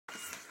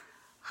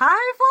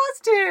Hi,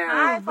 Flosstube.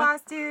 Hi,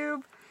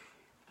 Flosstube.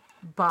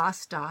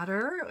 Boss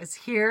daughter was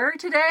here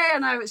today,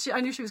 and I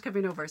knew she was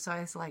coming over, so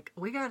I was like,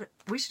 we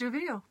should do a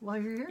video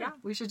while you're here. Yeah.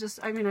 We should just,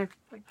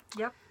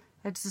 Yep.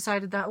 I just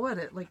decided that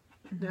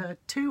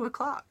at 2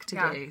 o'clock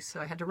today, Yeah. so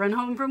I had to run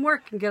home from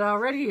work and get all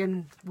ready,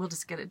 and we'll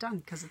just get it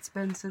done, because it's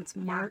been since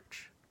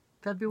March,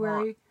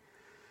 February,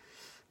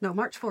 no,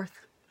 March 4th.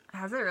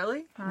 Has it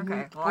really?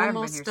 Okay. Well, Almost I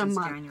haven't been here since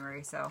month.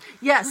 January, so.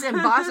 Yes, and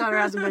Boss Daughter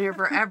hasn't been here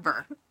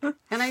forever. And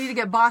I need to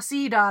get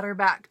Bossy Daughter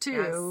back,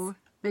 too. Yes.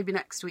 Maybe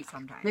next week.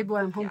 Sometime. Maybe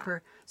when I'm home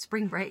for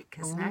spring break,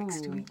 because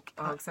next Ooh. week.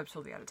 Oh, except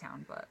she'll be out of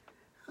town, but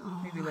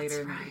maybe that's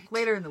later in the right. week.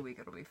 Later in the week,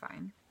 it'll be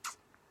fine.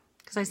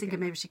 Because I was thinking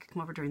maybe she could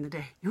come over during the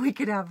day. We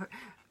could have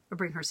or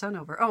bring her son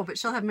over. Oh, but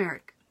she'll have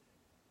Merrick.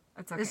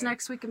 That's okay. Is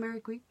next week a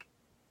Merrick week?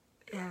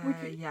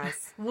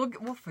 Yes. We'll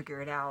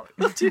figure it out.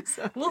 We'll do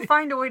something. We'll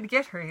find a way to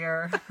get her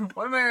here,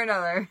 one way or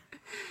another.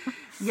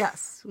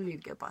 Yes, we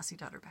need to get Bossy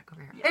Daughter back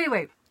over here.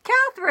 Anyway,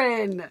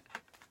 Catherine!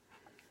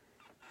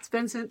 It's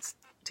been since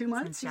 2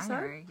 months, Since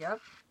January.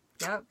 Yep.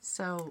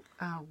 So,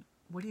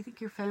 what do you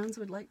think your fans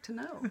would like to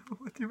know?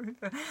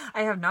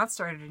 I have not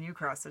started a new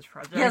cross-stitch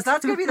project. Yes,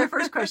 that's going to be their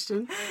first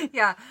question.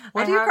 Yeah.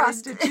 What are you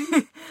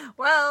cross-stitching?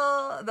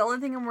 Well, the only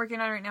thing I'm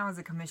working on right now is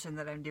a commission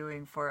that I'm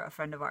doing for a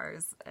friend of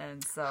ours.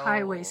 And so...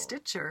 Highway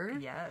Stitcher.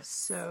 Yes.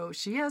 So,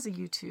 she has a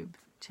YouTube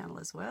channel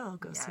as well.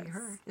 Go see Yes.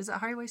 her. Is it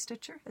Highway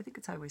Stitcher? I think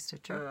it's Highway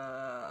Stitcher.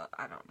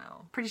 I don't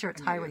know. Pretty sure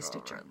it's I need to Highway go over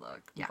Stitcher. and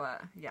look. Yeah.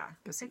 But yeah,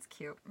 Go see. it's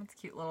cute. It's a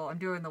cute little... I'm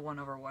doing the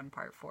 1/1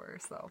 part for her,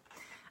 so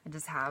I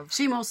just have...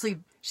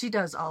 She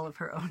does all of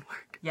her own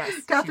work.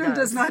 Yes, Catherine she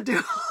does not do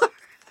all of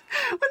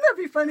Wouldn't that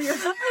be funny? I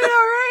know,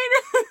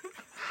 right?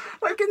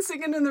 Like in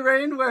Singing in the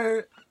Rain,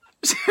 where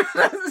she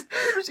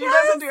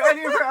doesn't do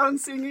any of her own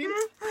singing.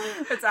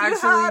 It's You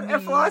actually had me. a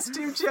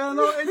Flosstube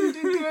channel and you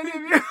didn't do any of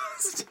your own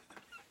stuff.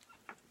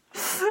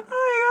 Oh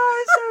my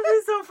gosh, that would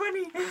be so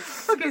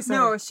funny. Okay, so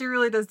No, she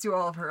really does do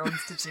all of her own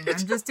stitching. I'm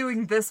just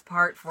doing this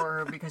part for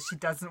her because she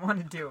doesn't want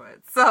to do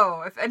it.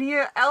 So, if any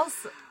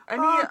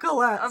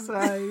Colette,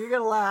 you're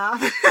gonna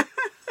laugh.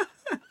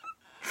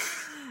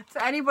 if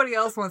anybody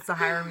else wants to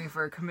hire me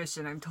for a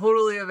commission, I'm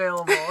totally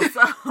available.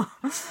 So,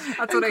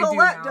 that's what I do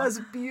Colette now. does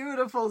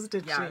beautiful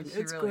stitching. Yeah, she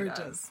it's really gorgeous.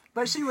 does.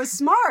 But she was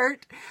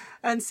smart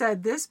and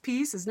said, this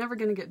piece is never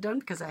going to get done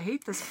because I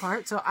hate this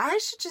part, so I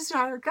should just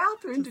hire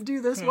Catherine to do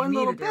this pay one me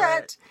little to do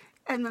bit, it.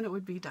 and then it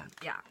would be done.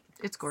 Yeah.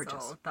 It's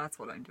gorgeous. So, that's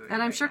what I'm doing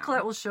And I'm right sure now.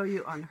 Colette will show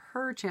you on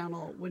her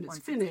channel when it's Once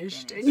it's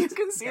finished, and finished. you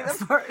can see Yes.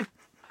 the part.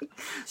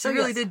 She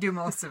really did do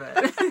most of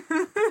it.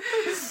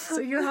 So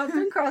you have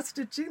been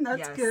cross-stitching. That's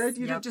Yes, good.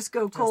 You yep, didn't just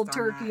go just cold on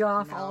turkey that.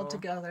 off No,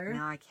 altogether.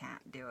 No, I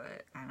can't do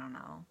it. I don't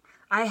know.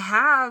 I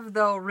have,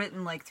 though,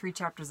 written like 3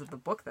 chapters of the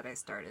book that I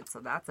started, so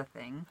that's a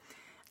thing.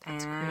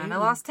 And great. I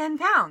lost 10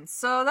 pounds,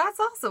 so that's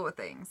also a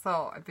thing.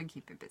 So I've been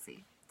keeping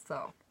busy.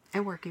 So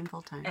And working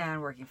full-time.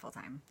 and working full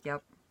time.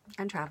 Yep.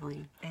 And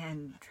traveling.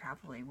 And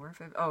traveling.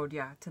 Oh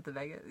yeah, to the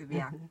Vegas.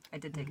 Yeah, I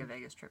did take a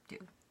Vegas trip too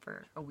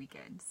for a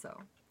weekend.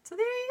 So there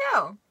you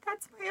go.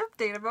 That's my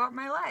update about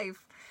my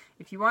life.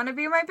 If you want to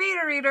be my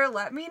beta reader,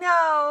 let me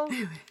know.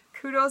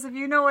 Kudos if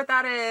you know what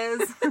that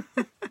is.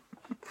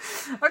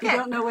 If Okay. you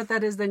don't know what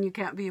that is, then you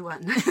can't be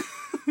one.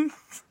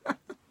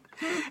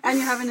 And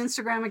you have an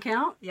Instagram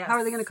account? Yes. How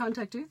are they going to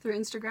contact you? Through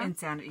Instagram?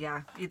 Insanity.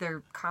 Yeah.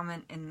 Either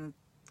comment in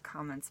the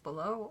comments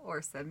below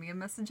or send me a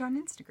message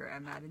on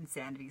Instagram at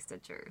Insanity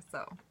Stitcher.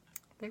 So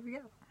there we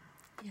go.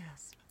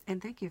 Yes.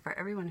 And thank you for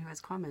everyone who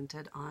has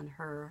commented on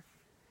her.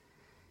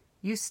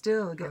 You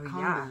still get Oh, yeah.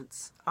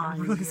 comments on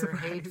really your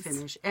Haid surprised.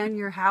 finish and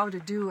your how to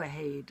do a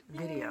Haid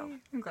video. Yay.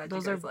 I'm glad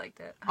Those you guys are liked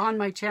it. on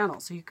my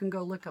channel, so you can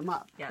go look them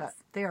up. Yes. But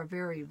they are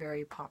very,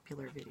 very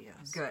popular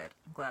videos. Good.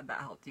 I'm glad that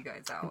helped you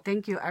guys out.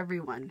 Thank you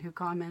everyone who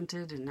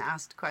commented and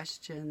asked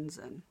questions,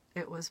 and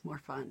it was more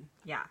fun.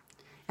 Yeah.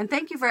 And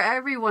thank you for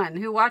everyone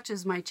who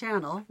watches my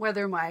channel,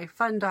 whether my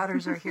fun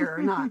daughters are here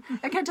or not.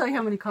 I can't tell you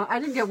how many I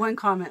didn't get one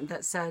comment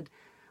that said,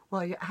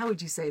 well, how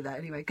would you say that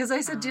anyway? Because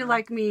I said, do you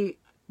like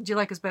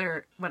us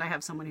better when I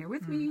have someone here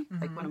with me,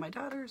 like one of my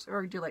daughters,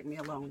 or do you like me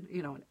alone?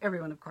 You know, and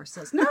everyone, of course,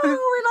 says, no, we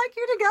like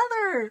you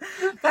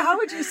together. But how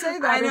would you say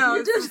that? I know.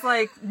 If It's you just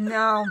like,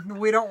 no,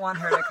 we don't want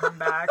her to come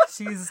back.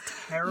 She's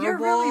terrible. You're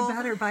really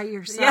better by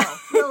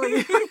yourself.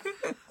 Really.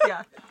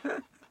 Yeah.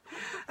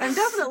 And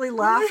definitely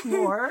laugh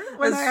more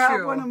when That's I have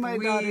true. one of my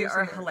daughters We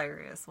are here.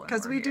 hilarious when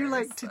Because we're we do here,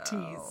 like to so,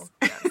 tease.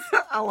 yes.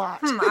 A lot.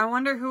 I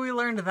wonder who we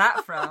learned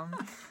that from.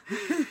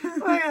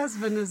 My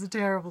husband is a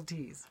terrible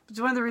tease. It's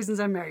one of the reasons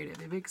I married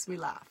him. It makes me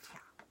laugh.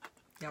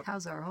 Yep.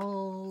 How's our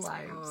whole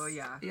lives? Oh,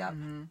 yeah. Yep.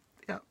 Mhm.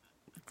 Yep.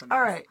 It's a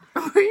All mess.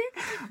 right.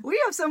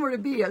 We have somewhere to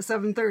be at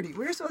 7:30.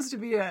 We're supposed to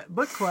be at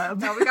book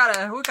club. No, we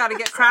gotta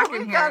get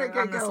cracking here gotta get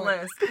on this going.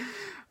 list.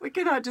 We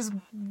cannot just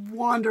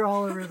wander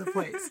all over the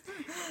place.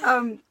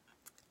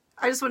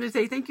 I just wanted to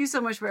say thank you so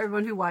much for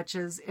everyone who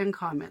watches and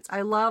comments.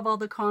 I love all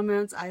the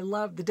comments. I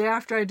love the day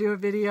after I do a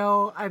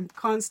video, I'm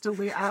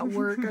constantly at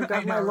work. I've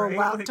got my little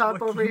laptop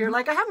over here.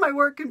 Like I have my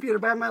work computer,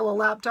 but I have my little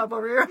laptop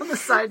over here on the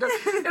side. And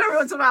every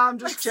once in a while I'm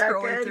just checking.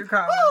 Scrolling through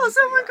comments. Oh,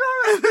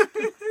 someone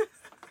commented.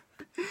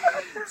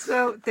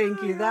 So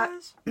thank you. Oh, That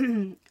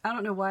gosh. I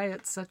don't know why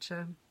it's such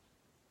a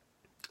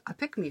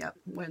pick-me-up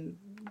when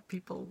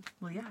people...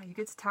 Well, yeah, you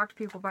get to talk to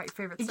people about your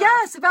favorite stuff.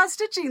 Yes, about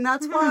stitching,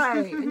 that's why.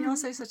 And you'll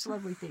say such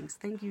lovely things.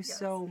 Thank you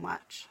so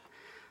much.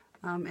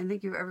 And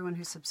thank you everyone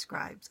who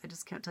subscribes. I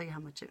just can't tell you how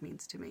much it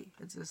means to me.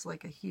 It's just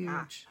like a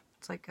huge...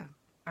 It's like a...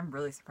 I'm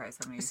really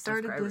surprised how many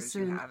started subscribers this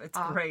you in have. It's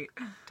great.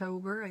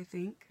 October, I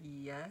think.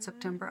 Yes.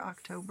 September,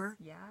 October.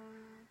 Yeah.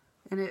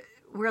 And it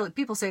really,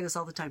 people say this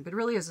all the time, but it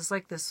really is. It's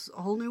like this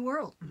whole new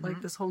world,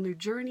 like this whole new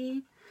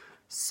journey.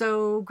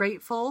 So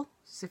grateful.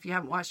 So if you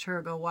haven't watched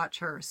her, go watch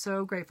her.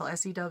 So grateful.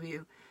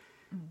 SEW.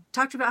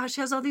 Talked about how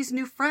she has all these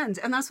new friends.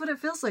 And that's what it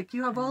feels like.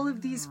 You have all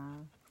of these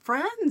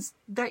friends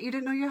that you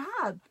didn't know you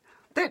had.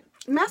 That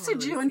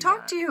message you and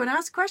talk to you and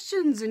ask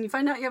questions. And you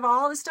find out you have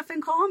all this stuff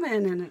in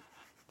common. And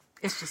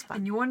it's just fun.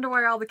 And you wonder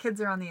why all the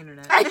kids are on the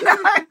internet. I know.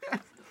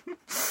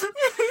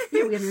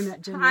 You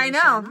internet generation.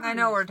 I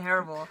know, we're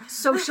terrible.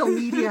 Social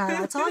media,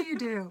 that's all you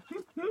do.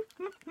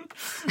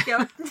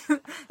 Yep.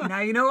 Now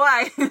you know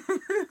why.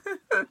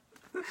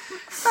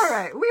 All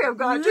right, we have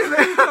got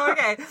to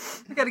Okay,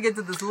 we got to get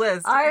to this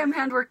list. I am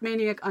Handwork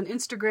Maniac on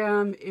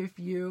Instagram. If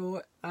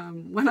you,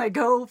 when I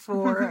go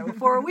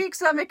for a week,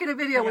 so I'm making a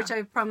video, which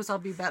I promise I'll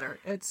be better.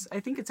 I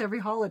think it's every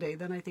holiday.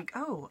 Then I think,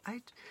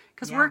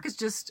 because work is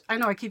just, I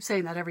know I keep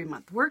saying that every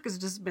month. Work has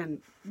just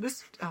been,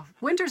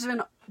 winter's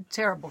been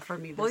terrible for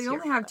me this year. Well, you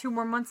only have 2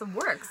 more months of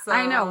work, so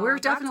I know, we're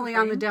definitely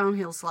on the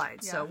downhill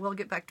slide, so we'll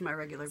get back to my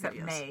regular Except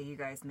videos. May, you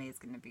guys, May is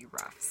going to be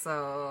rough,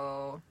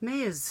 so...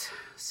 May is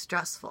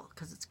stressful,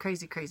 because it's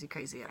crazy, crazy,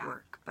 crazy at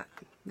work, but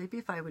maybe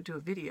if I would do a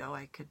video,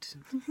 I could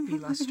be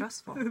less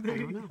stressful. I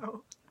don't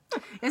know.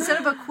 Instead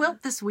of a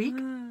quilt this week,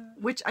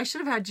 which I should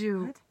have had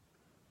you... What?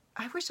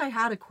 I wish I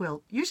had a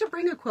quilt. You should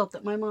bring a quilt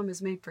that my mom has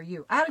made for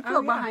you. I had a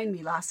quilt behind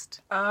me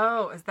last...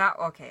 Oh, is that...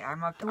 Okay,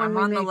 I'm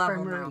on the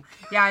level now.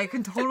 Yeah, I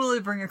can totally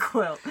bring a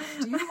quilt.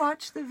 Do you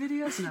watch the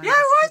videos? No, yeah,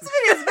 I watch the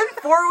videos. It's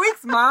been 4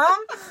 weeks,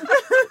 Mom.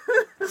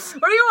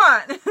 What do you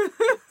want?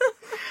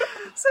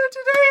 So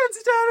today,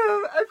 instead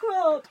of a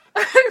quilt,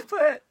 I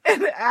put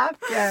an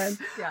Afghan.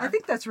 Yeah. I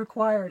think that's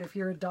required. If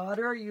you're a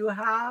daughter, you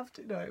have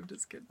to... No, I'm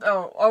just kidding.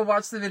 Oh,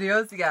 watch the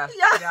videos? Yeah.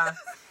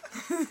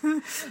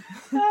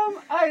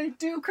 I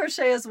do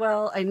crochet as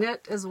well. I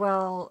knit as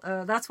well.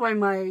 That's why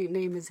my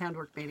name is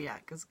Handwork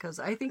Maniac, because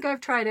I think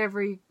I've tried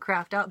every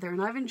craft out there,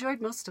 and I've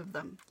enjoyed most of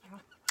them. Yeah.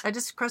 I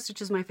just cross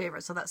stitch is my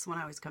favorite, so that's the one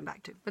I always come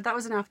back to. But that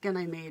was an Afghan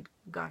I made,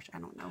 gosh, I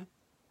don't know,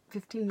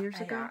 15 years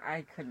ago?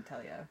 I couldn't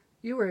tell you.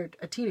 You were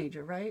a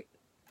teenager, right?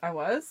 I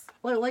was?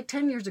 Well, like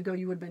 10 years ago,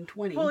 you would have been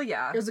 20. Well,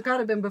 yeah. It got to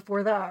have been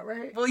before that,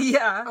 right? Well,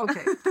 yeah.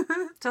 Okay.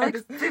 So like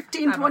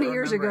 15, 20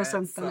 years ago,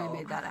 I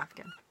made that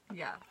Afghan.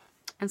 Yeah.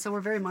 And so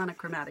we're very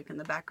monochromatic in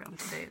the background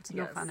today. It's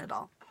no fun at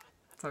all.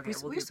 It's okay.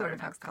 We sort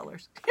of have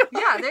colors.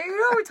 Yeah, there you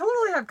go. We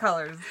totally have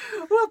colors.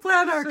 We'll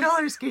plan our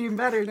color scheme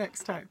better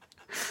next time.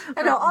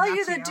 I know all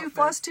you that do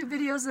Flosstube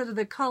videos, that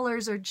the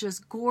colors are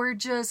just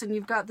gorgeous, and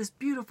you've got this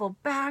beautiful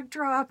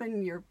backdrop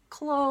and your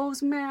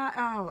clothes, man.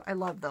 Oh, I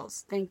love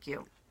those. Thank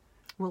you.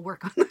 We'll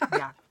work on that.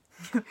 Yeah.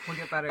 We'll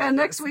get better. And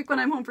next week when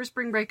I'm home for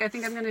spring break, I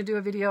think I'm going to do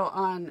a video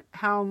on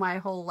how my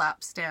whole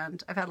lap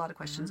stand. I've had a lot of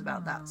questions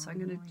about that. So I'm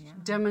going to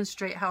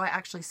demonstrate how I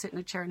actually sit in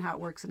a chair and how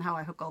it works and how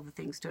I hook all the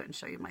things to it and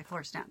show you my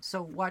floor stand.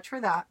 So watch for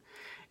that.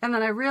 And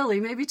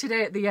then maybe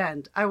today at the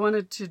end, I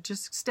wanted to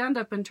just stand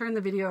up and turn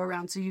the video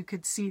around so you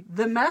could see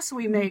the mess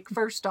we make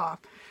first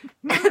off,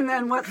 and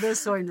then what the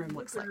sewing room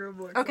looks like.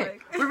 Okay,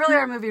 we really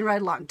are moving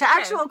right along to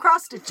actual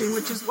cross stitching,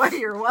 which is what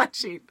you're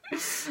watching.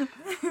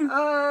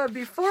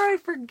 Before I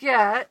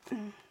forget,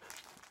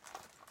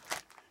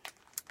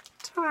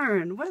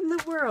 darn, what in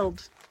the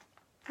world?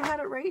 I had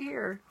it right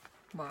here.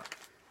 What?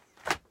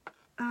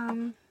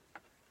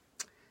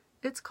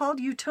 It's called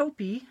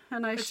Utopia,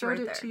 and I showed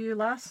it to you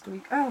last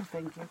week. Oh,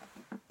 thank you.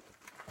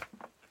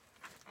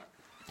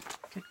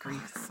 Good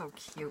grief. Oh, so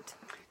cute.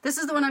 This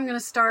is the one I'm going to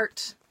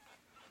start.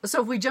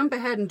 So if we jump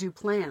ahead and do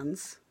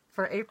plans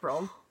for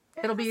April,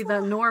 it'll be the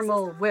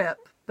normal WIP.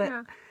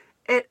 But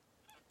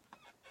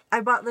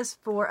I bought this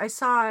I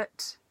saw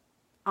it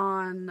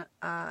on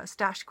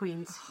Stash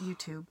Queen's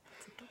YouTube.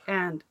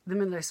 And the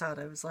minute I saw it,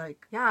 I was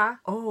like, yeah.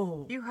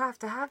 Oh. You have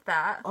to have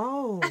that.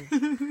 Oh.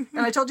 And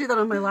I told you that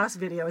on my last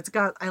video.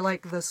 I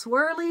like the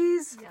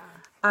swirlies. Yeah.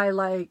 I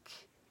like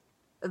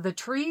the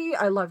tree.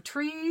 I love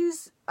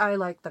trees. I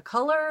like the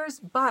colors.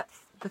 But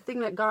the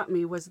thing that got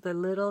me was the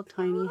little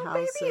tiny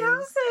houses. Baby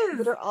houses.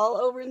 That are all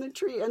over in the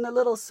tree. And the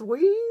little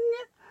swing.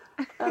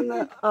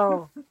 And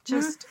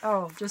just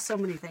so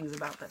many things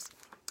about this.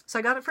 So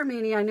I got it for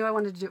Mania. I knew I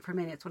wanted to do it for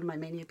Mania. It's one of my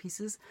Mania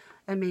pieces.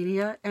 And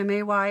Mania,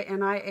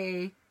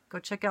 M-A-Y-N-I-A. Go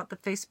check out the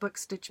Facebook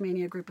Stitch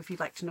Mania group if you'd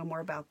like to know more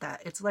about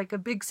that. It's like a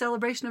big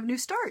celebration of new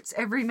starts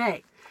every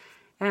May.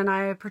 And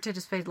I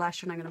participated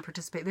last year, and I'm going to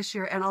participate this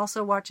year. And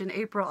also watch in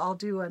April, I'll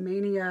do a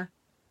Mania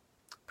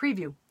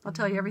preview. I'll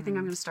tell you everything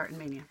I'm going to start in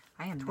Mania.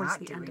 I am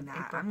not doing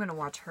that. I'm going to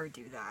watch her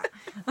do that.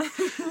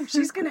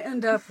 She's going to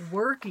end up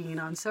working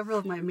on several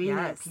of my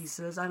Mania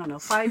pieces. I don't know,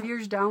 5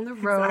 years down the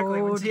road.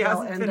 Exactly. When she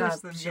hasn't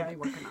finished them she'll be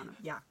working on them.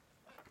 Yeah.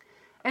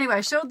 Anyway,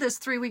 I showed this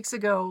 4 weeks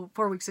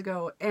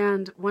ago,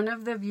 and one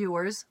of the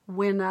viewers,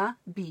 Winna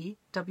B,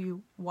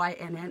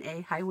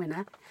 W-Y-N-N-A, hi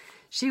Winna,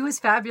 she was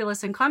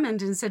fabulous and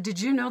commented and said, did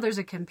you know there's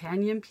a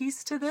companion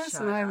piece to this?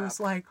 Shut and I up. was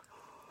like,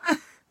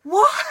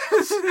 what? How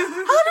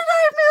did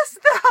I miss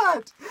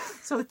that?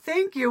 So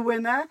thank you,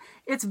 Winna.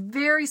 It's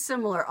very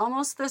similar,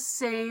 almost the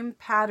same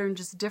pattern,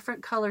 just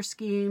different color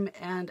scheme,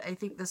 and I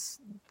think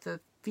the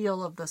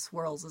feel of the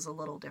swirls is a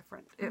little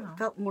different. It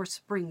felt more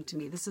spring to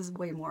me. This is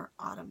way more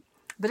autumn.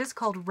 But it's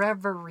called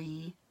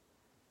Reverie,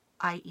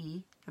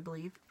 I-E, I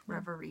believe,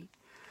 Reverie.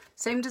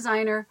 Same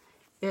designer.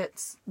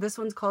 This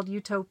one's called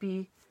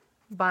Utopia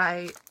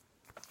by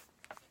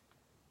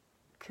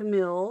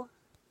Camille.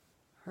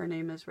 Her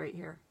name is right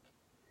here.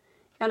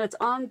 And it's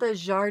on the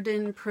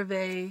Jardin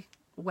Privé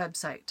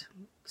website.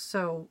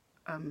 So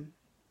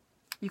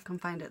you can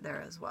find it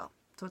there as well.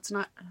 So it's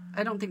not,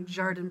 I don't think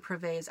Jardin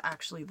Privé is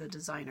actually the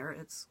designer.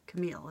 It's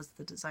Camille is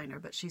the designer,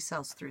 but she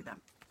sells through them.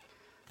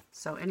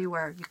 So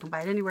anywhere, you can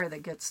buy it anywhere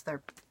that gets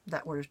that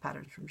orders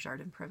patterns from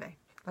Jardin Privé.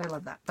 I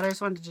love that. But I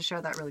just wanted to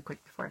share that really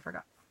quick before I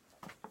forgot.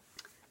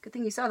 Good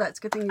thing you saw that. It's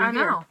a good thing you're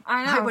here. I know.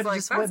 I would have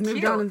just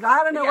moved on and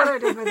I don't know what I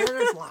did with it.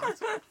 It's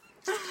lost.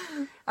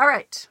 All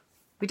right.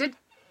 We did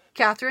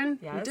Catherine.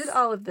 Yes. We did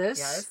all of this.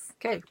 Yes.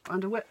 Okay, on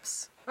to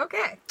whips.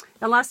 Okay.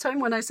 And last time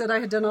when I said I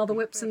had done all the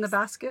whips in the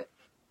basket,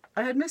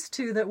 I had missed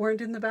 2 that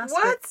weren't in the basket.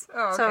 What?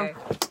 Oh, okay.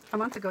 So a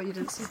month ago you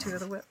didn't see 2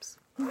 of the whips.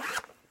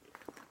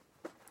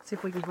 See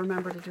if we can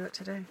remember to do it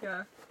today.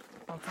 Yeah.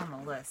 Well, it's on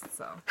the list,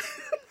 so.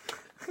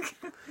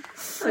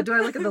 Do I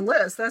look at the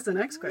list? That's the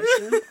next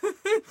question.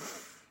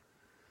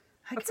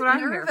 That's what I'm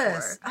here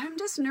for. I'm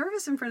just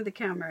nervous in front of the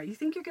camera. You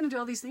think you're going to do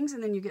all these things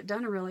and then you get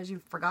done and realize you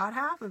forgot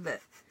half of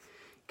it.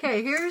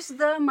 Okay, here's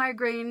the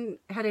migraine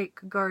headache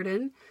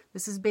garden.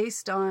 This is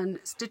based on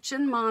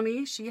Stitchin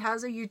Mommy. She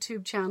has a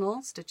YouTube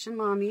channel, Stitchin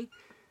Mommy.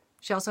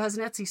 She also has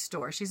an Etsy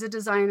store. She's a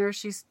designer.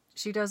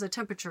 She does a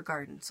temperature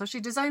garden. So she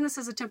designed this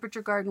as a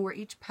temperature garden where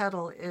each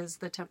petal is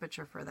the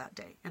temperature for that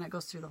day. And it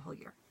goes through the whole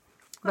year.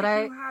 But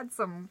you had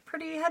some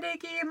pretty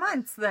headachy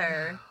months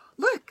there.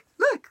 Look.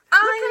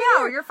 I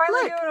know. You're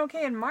finally Look. doing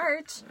okay in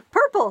March.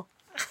 Purple.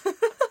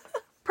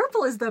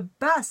 Purple is the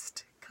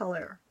best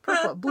color.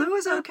 Purple. Blue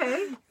is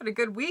okay. Had a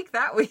good week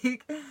that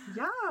week.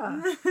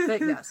 Yeah.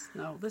 But yes.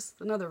 No, this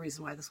another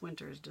reason why this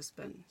winter has just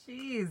been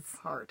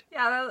hard.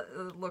 Yeah,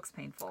 that looks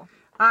painful.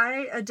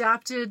 I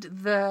adapted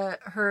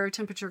her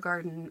temperature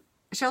garden.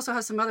 She also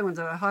has some other ones,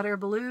 a hot air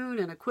balloon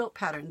and a quilt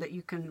pattern that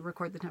you can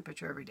record the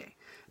temperature every day.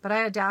 But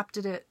I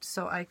adapted it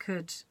so I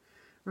could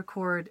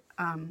record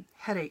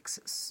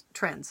headaches,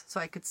 trends, so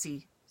I could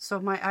see. So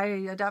I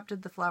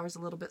adapted the flowers a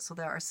little bit, so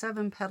there are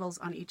 7 petals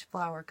on each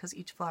flower because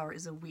each flower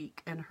is a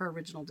week, and her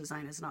original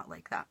design is not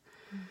like that.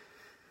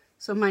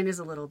 So mine is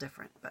a little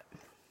different, but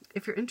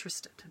if you're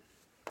interested,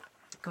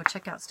 go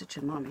check out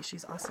Stitchin Mommy.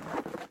 She's awesome.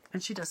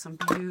 And she does some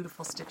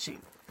beautiful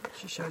stitching.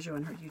 She shows you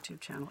on her YouTube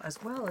channel,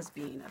 as well as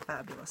being a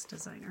fabulous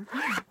designer.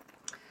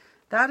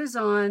 That is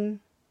on...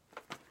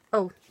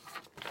 Oh.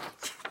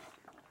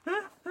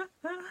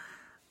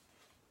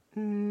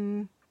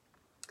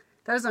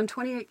 That is on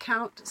 28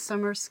 count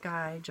Summer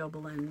Sky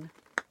Jobelan.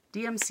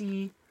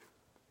 DMC,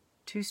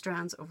 2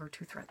 strands over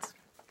 2 threads.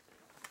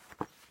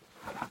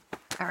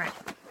 All right.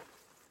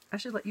 I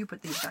should let you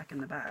put these back in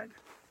the bag.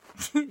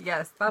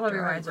 Yes, that'll be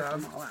my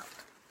job.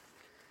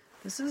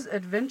 This is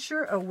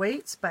Adventure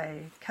Awaits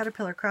by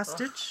Caterpillar Cross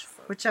Stitch,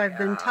 which I've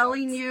been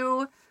telling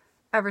you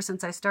ever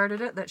since I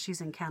started it that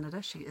she's in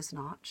Canada. She is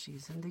not.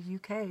 She's in the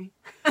UK.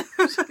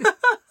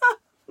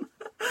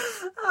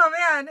 Oh,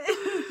 man.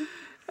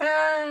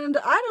 And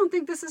I don't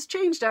think this has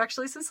changed,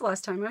 actually, since the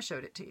last time I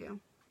showed it to you.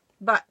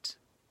 But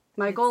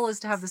my goal is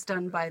to have this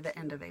done by the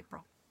end of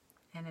April.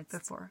 And it's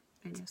before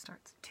Anya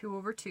starts. 2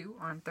 over 2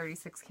 on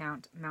 36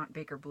 count Mount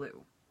Baker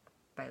Blue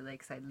by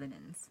Lakeside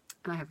Linens.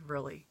 And I have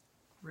really,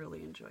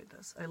 really enjoyed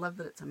this. I love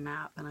that it's a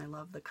map, and I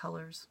love the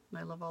colors, and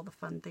I love all the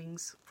fun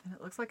things. And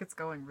it looks like it's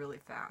going really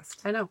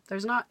fast. I know.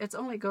 There's not, it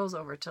only goes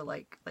over to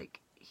like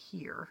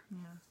here.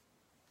 Yeah.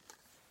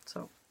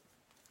 So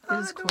it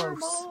is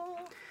close.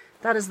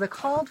 That is the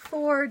called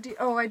for,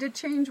 I did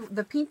change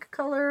the pink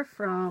color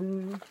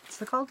from, it's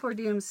the called for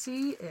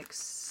DMC,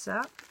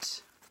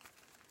 except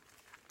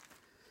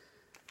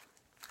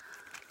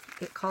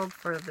it called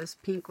for this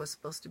pink was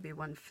supposed to be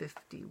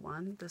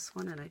 151, this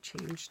one, and I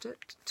changed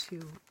it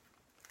to,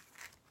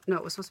 no,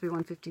 it was supposed to be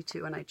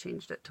 152, and I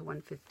changed it to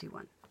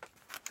 151.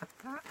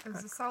 That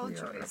is a solid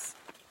choice.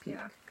 Pink,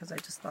 because I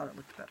just thought it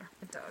looked better.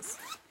 It does.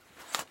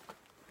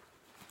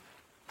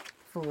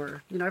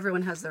 For,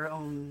 everyone has their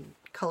own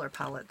color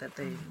palette that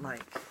they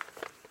like.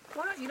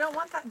 What? You don't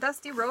want that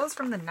dusty rose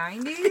from the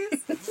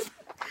 90s?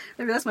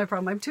 Maybe that's my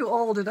problem. I'm too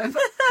old and I'm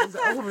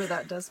over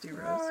that dusty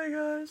rose. Oh my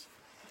gosh.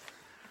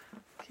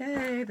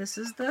 Okay, this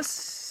is the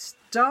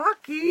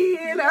stocking,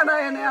 and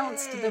I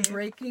announced the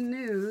breaking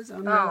news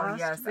on the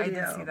last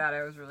video. I did see that.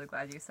 I was really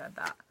glad you said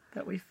that.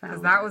 That we found.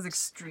 Because that was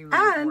extremely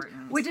important.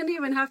 And we didn't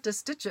even have to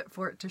stitch it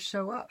for it to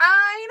show up.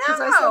 I know!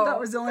 Because I said that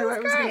was the only way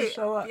it was going to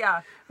show up.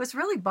 Yeah. What's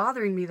really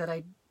bothering me that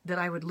I that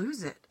I would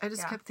lose it. I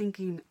just kept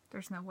thinking,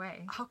 there's no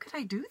way. How could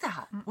I do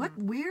that? What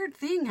weird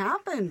thing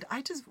happened?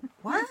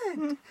 What?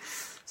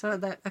 So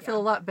that I feel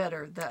a lot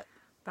better that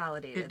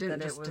validated it didn't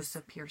that just it was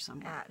disappear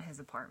somewhere. at his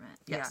apartment.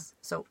 Yes.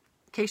 So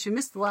in case you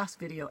missed the last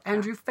video,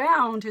 Andrew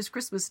found his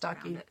Christmas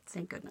stocking.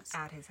 Thank goodness.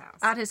 At his house.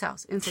 At his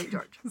house in St.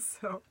 George.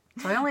 So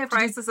I only have to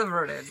crisis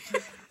averted.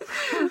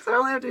 So I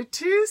only have to do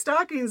 2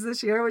 stockings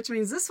this year, which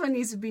means this one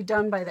needs to be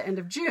done by the end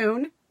of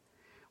June,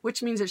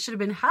 which means it should have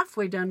been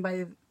halfway done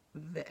by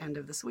the end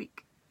of this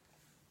week.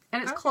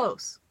 And it's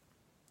close.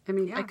 I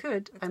mean, I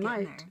could.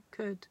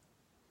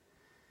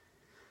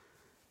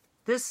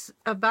 This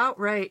about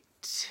right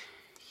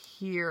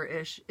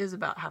here-ish is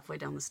about halfway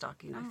down the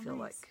stocking, I feel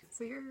like.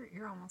 So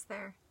you're almost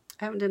there.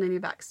 I haven't done any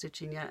back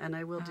stitching yet, and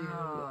I will do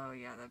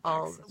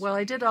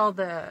I did all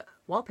the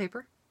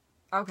wallpaper.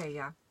 Okay,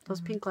 yeah. Those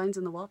pink lines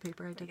in the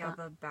wallpaper, I did that.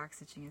 The back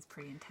stitching is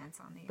pretty intense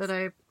on these. But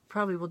I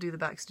probably will do the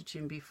back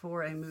stitching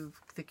before I move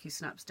the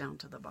Q-snaps down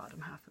to the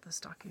bottom half of the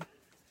stocking.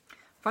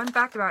 Fun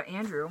fact about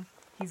Andrew,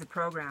 he's a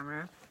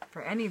programmer.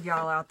 For any of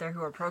y'all out there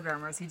who are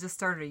programmers, he just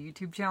started a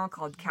YouTube channel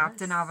called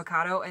Captain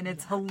Avocado, and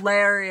it's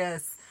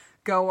hilarious.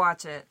 Go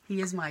watch it.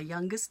 He is my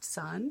youngest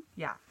son.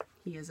 Yeah.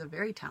 He is a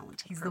very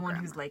talented He's programmer. the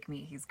one who's like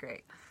me. He's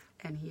great.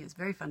 And he is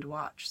very fun to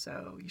watch,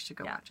 so you should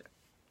go watch it.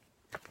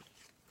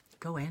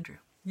 Go, Andrew.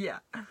 Yeah.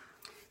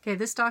 Okay,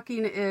 this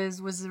stocking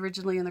was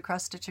originally in the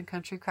Cross Stitch and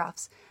Country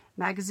Crafts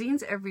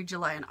magazines every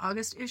July and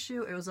August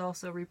issue. It was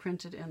also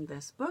reprinted in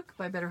this book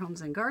by Better Homes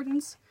and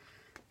Gardens.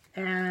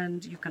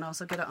 And you can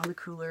also get it on the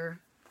Cooler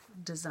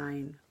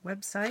Design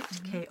website,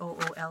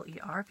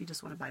 Kooler, if you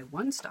just want to buy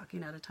one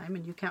stocking at a time.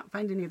 And you can't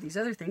find any of these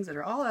other things that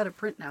are all out of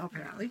print now,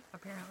 apparently. Yeah,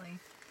 apparently.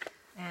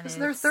 And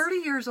they're 30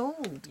 years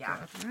old.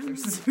 Yeah.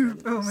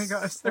 Oh my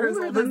gosh. They're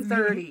older than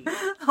 30.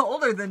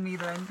 Older than me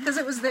then. Because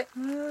it was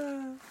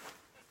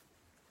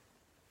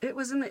it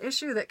was in the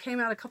issue that came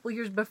out a couple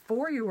years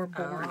before you were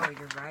born. Oh,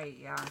 you're right,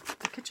 yeah.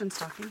 The kitchen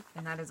stocking.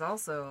 And that is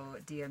also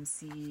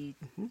DMC.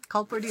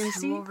 Called for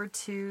DMC.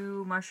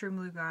 2/2 Mushroom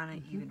Lugana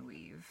Even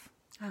Weave.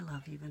 I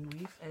love Even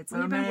Weave. It's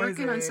when amazing. You've been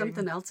working on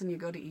something else and you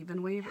go to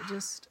Even Weave, it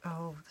just,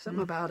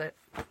 something about it.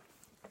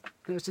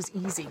 It was just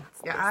easy.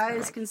 Your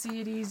eyes can see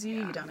it easy.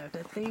 Yeah. You don't have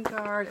to think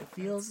hard. It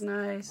feels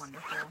nice.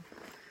 Wonderful.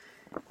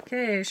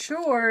 Okay,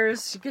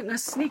 Shores. You're getting a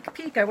sneak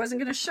peek. I wasn't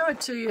going to show it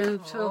to you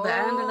until the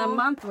end of the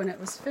month when it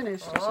was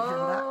finished. I should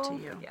hand that to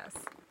you. Yes.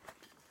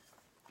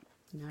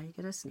 Now you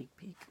get a sneak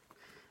peek.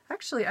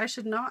 Actually, I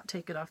should not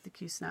take it off the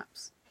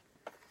Q-snaps.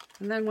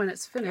 And then when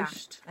it's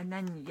finished, and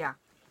then,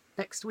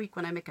 next week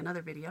when I make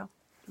another video,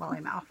 while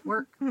I'm off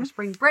work for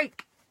spring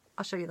break,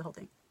 I'll show you the whole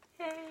thing.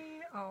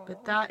 Hey. Oh.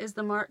 But that is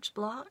the March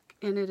block,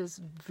 and it is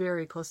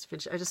very close to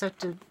finish. I just have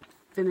to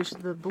finish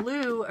the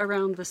blue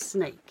around the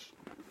snake.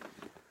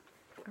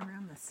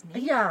 Around the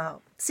snake? Yeah.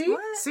 See?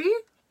 What? See?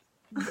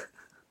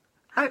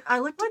 I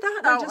looked at that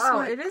and I just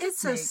went,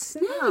 it's a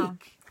snake. Oh,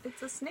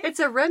 it's a snake? It's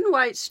a red and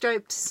white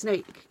striped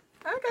snake.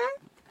 Okay.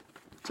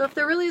 So if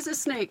there really is a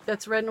snake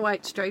that's red and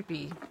white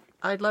stripy,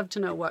 I'd love to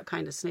know what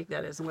kind of snake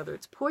that is and whether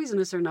it's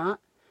poisonous or not.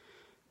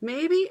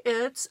 Maybe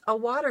it's a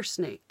water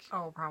snake.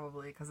 Oh,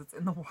 probably, because it's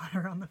in the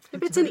water on the picture.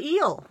 If it's an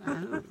eel.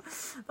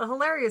 The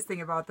hilarious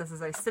thing about this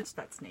is I stitched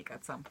that snake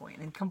at some point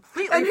and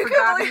completely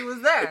forgot he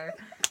was there.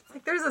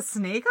 Like, there's a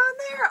snake on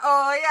there?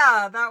 Oh,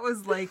 yeah, that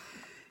was like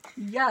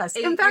yes.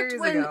 8 in fact,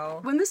 years ago.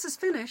 When this is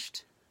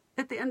finished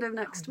at the end of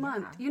next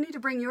month, you need to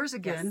bring yours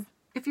again. Yes.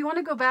 If you want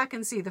to go back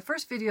and see the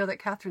first video that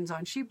Catherine's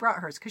on, she brought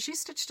hers because she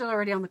stitched it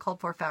already on the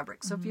called for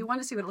fabric. So if you want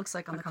to see what it looks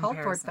like on the called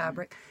for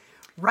fabric,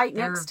 right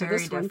next to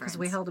this one, because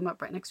we held them up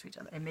right next to each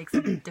other. It makes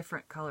them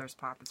different colors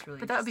pop. It's really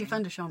But that would be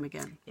fun to show them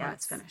again when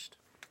it's finished.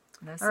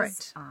 This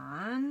is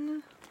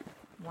on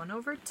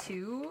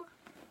 1/2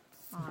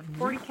 on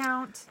 40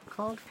 count.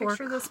 Called for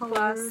Picture this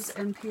colors,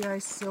 NPI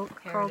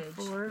silk called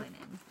Heritage for.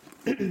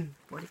 Linen.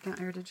 40 count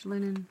Heritage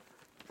Linen.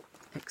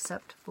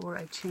 Except for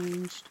I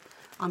changed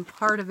on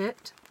part of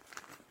it,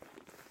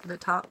 the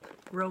top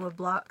row of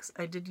blocks,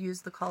 I did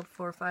use the called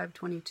for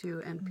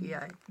 522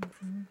 NPI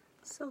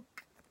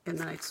silk. And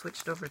then I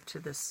switched over to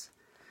this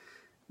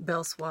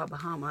Belle Soie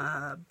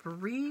Bahama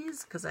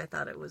Breeze because I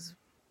thought it was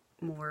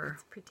more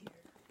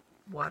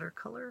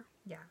watercolor.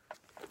 Yeah.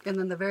 And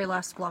then the very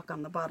last block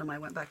on the bottom, I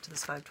went back to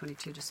this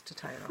 522 just to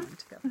tie it all in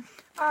together.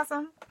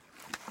 Awesome.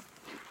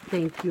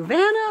 Thank you,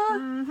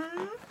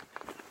 Vanna.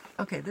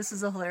 Okay, this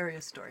is a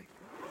hilarious story.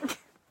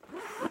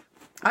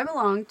 I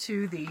belong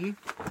to the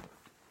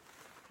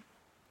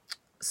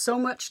So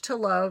Much to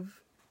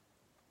Love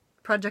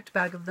Project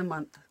Bag of the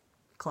Month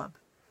Club.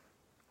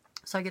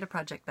 So I get a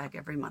project bag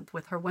every month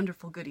with her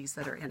wonderful goodies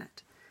that are in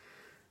it.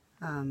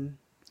 And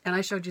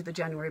I showed you the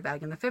January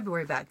bag and the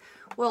February bag.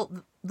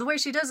 Well, the way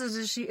she does it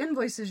is she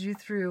invoices you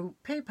through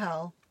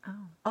PayPal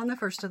on the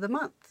 1st of the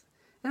month.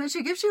 And then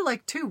she gives you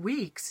like 2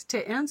 weeks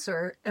to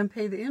answer and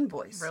pay the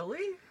invoice.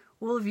 Really?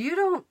 Well, if you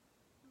don't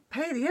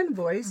pay the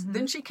invoice,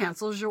 then she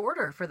cancels your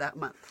order for that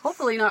month.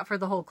 Hopefully not for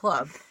the whole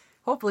club.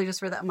 Hopefully just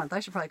for that month. I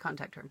should probably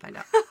contact her and find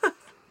out.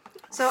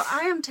 So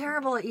I am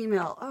terrible at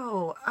email.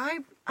 Oh,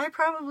 I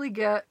probably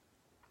get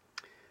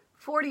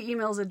 40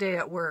 emails a day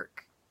at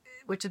work,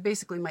 which is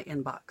basically my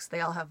inbox.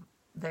 They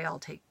all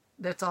take,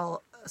 that's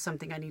all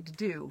something I need to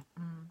do.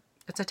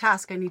 It's a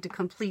task I need to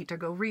complete or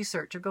go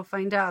research or go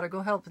find out or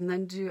go help and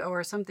then do,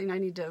 or something I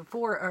need to,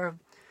 or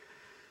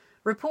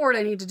report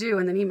I need to do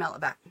and then email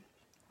it back.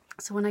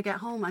 So when I get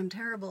home, I'm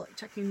terrible at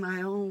checking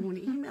my own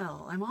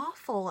email. I'm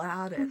awful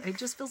at it. It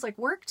just feels like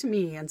work to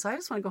me. And so I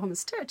just want to go home and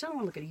stitch. I don't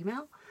want to look at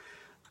email.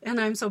 And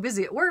I'm so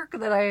busy at work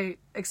that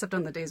except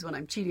on the days when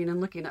I'm cheating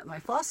and looking at my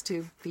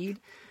Flosstube feed,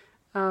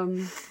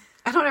 I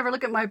don't ever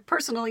look at my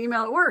personal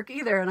email at work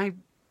either. And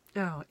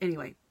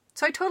anyway.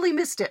 So I totally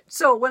missed it.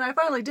 So when I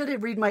finally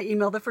did read my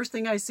email, the first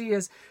thing I see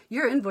is,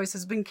 your invoice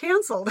has been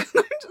canceled. And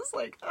I'm just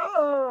like,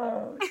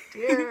 oh,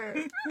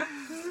 dear.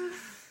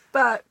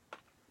 But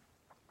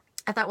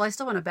I thought, well, I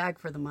still want a bag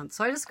for the month.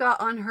 So I just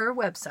got on her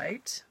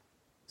website,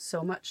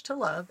 So Much to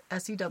Love,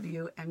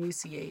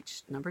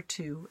 SEWMUCH, number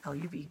 2,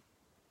 LUV.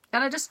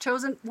 And I just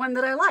chose one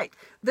that I liked.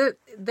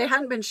 They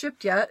hadn't been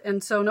shipped yet,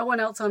 and so no one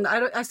else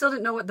I still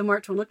didn't know what the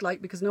March one looked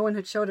like because no one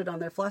had showed it on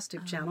their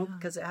Flosstube channel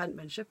because it hadn't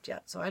been shipped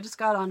yet. So I just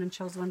got on and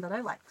chose one that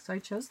I liked. So I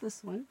chose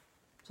this one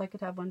so I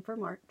could have one for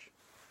March.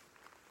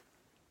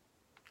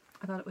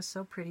 I thought it was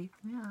so pretty.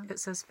 Yeah. It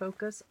says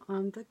focus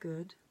on the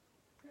good.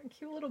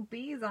 Cute little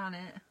bees on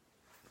it.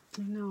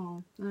 I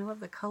know. And I love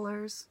the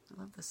colors.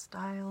 I love the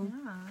style.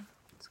 Yeah.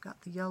 It's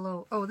got the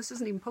yellow. Oh, this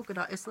isn't even polka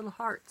dot. It's little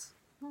hearts.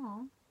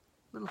 Oh.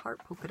 Little heart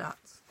polka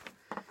dots.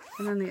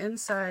 And then the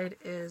inside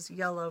is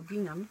yellow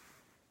gingham.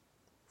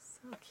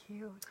 So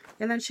cute.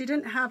 And then she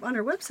didn't have, on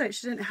her website,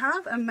 she didn't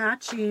have a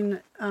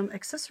matching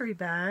accessory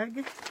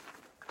bag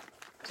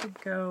to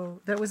go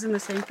that was in the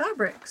same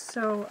fabric.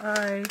 So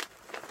I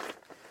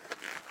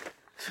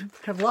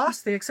have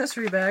lost the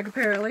accessory bag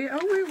apparently. Oh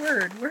my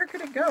word, where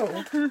could it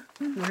go? Oh,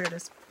 here it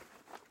is.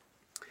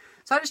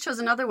 So I just chose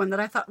another one that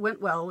I thought went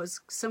well,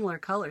 was similar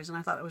colors, and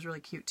I thought it was really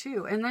cute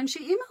too. And then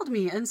she emailed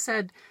me and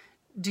said,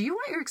 do you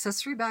want your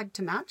accessory bag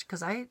to match?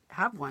 Because I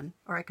have one,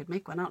 or I could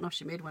make one. I don't know if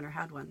she made one or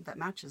had one that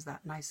matches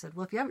that. And I said,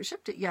 well, if you haven't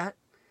shipped it yet,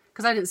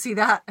 because I didn't see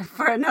that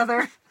for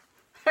another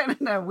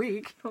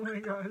week. Oh my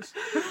gosh.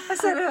 I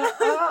said,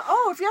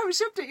 if you haven't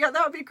shipped it yet,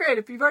 that would be great.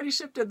 If you've already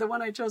shipped it, the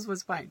one I chose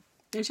was fine.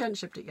 And she hadn't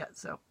shipped it yet,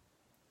 so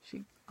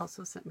she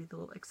also sent me the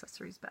little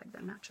accessories bag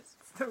that matches.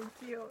 So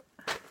cute.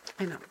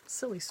 I know,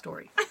 silly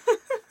story.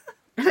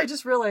 And I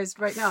just realized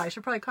right now I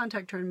should probably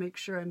contact her and make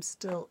sure I'm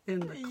still in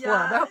the club.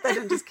 Yeah. I hope they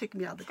didn't just kick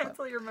me out of the club.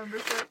 Cancel your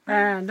membership.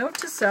 And note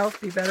to self,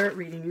 be better at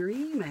reading your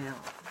email.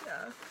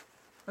 Yeah.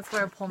 That's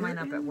why I pull mine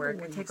up at work.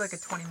 I take like a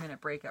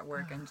 20-minute break at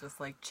work and just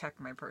like check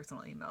my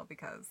personal email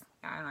because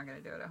I'm not going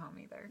to do it at home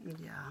either.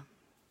 Yeah.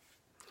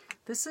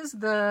 This is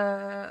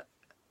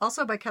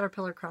also by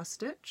Caterpillar Cross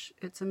Stitch.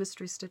 It's a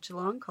mystery stitch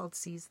along called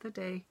Seize the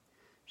Day.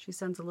 She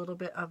sends a little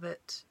bit of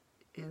it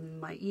in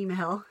my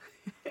email.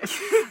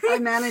 I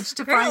managed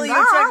to find that. You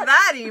checked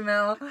that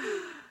email.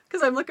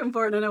 Because I'm looking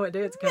for it and I know what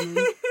day it's coming.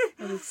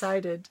 I'm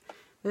excited.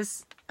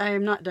 I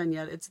am not done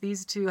yet. It's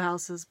these 2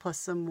 houses plus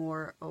some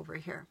more over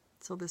here.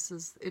 So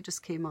it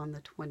just came on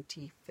the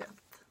 25th.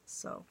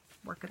 So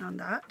working on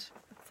that.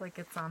 Looks like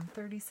it's on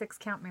 36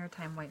 count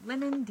maritime white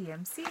linen,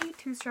 DMC,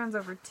 2 strands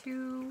over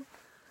 2.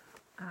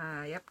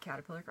 Yep,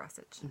 Caterpillar cross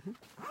stitch. Mm-hmm.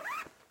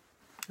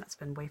 That's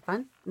been way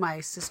fun. My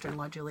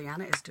sister-in-law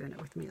Juliana is doing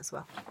it with me as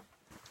well.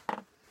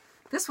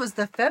 This was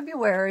the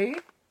February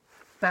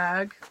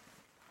bag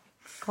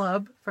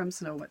club from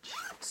So Much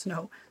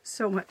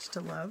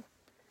to Love.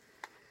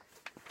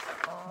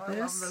 Oh, I love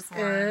this one.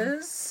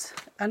 Is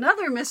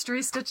another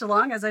mystery stitch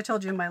along. As I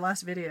told you in my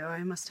last video,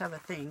 I must have a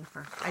thing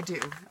for. I do.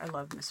 I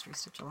love mystery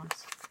stitch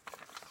alongs.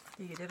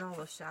 You did all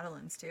those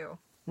Shadowlands too.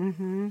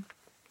 Mm-hmm.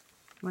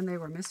 When they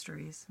were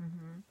mysteries.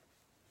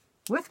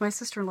 Mm-hmm. With my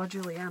sister-in-law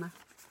Juliana.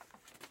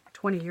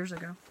 20 years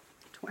ago.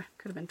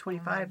 Could have been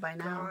 25 by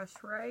now. Gosh,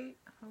 right?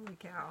 Holy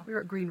cow. We were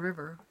at Green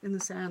River in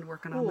the sand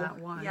working on that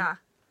one. Yeah.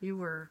 You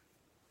were.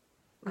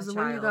 It was A the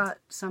one you child. got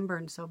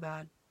sunburned so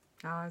bad.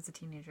 Oh, I was a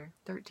teenager.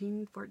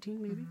 13,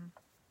 14 maybe? Mm-hmm.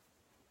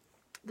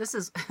 This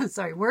is,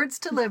 Words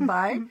to Live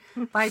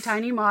by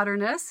Tiny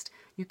Modernist.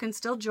 You can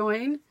still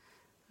join.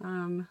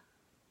 The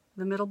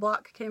middle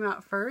block came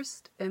out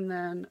first, and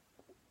then,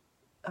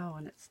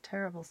 and it's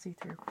terrible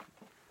see-through.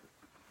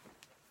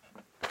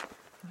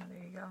 Oh,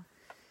 there you go.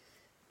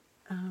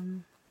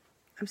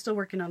 I'm still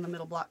working on the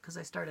middle block because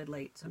I started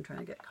late, so I'm trying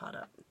to get caught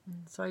up.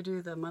 So I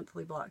do the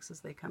monthly blocks as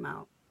they come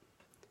out.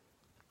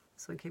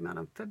 This one came out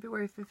on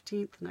February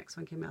 15th. The next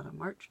one came out on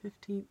March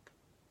 15th.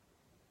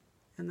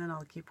 And then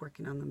I'll keep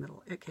working on the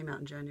middle. It came out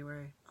in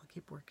January. I'll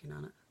keep working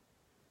on it.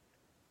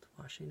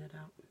 Washing it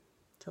out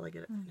until I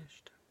get it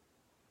finished.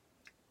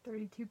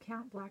 32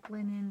 count black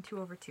linen, 2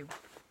 over 2.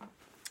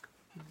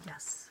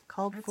 Yes.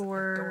 Called That's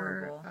for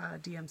adorable.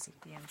 DMC.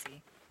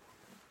 DMC.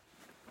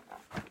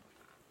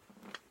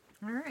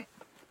 All right.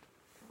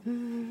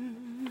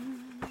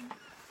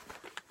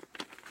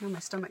 Oh, my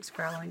stomach's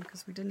growling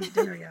because we didn't eat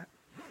dinner yet.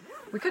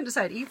 We couldn't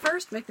decide. Eat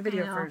first, make the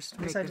video first.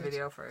 Make the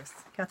video first.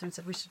 Catherine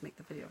said we should make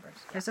the video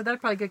first. I said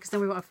that'd probably good because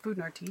then we won't have food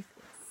in our teeth.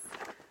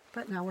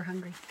 But now we're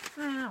hungry.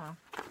 Oh,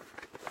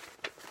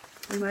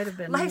 well. We might have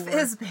been Life more.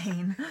 is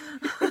pain.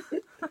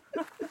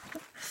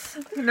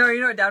 No,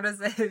 you know what Dad was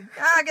saying?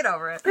 Get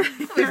over it.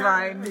 It'll be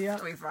fine. Yeah.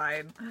 It'll be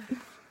fine.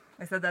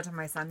 I said that to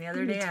my son the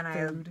other day, and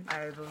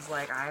I was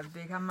like, I've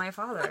become my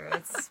father.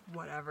 It's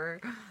whatever.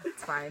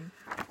 It's fine.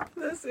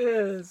 This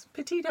is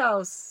Petite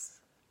House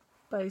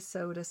by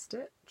Soda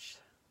Stitch.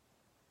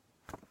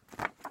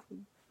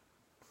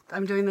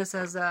 I'm doing this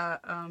as a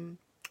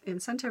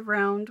incentive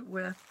round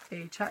with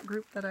a chat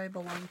group that I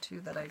belong to,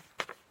 that I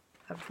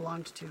have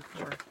belonged to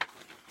for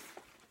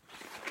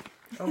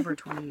over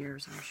 20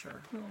 years, I'm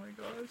sure. Oh my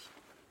gosh.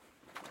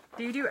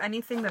 Do you do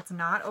anything that's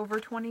not over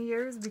 20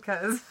 years?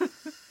 Because...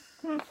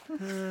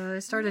 I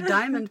started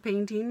diamond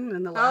painting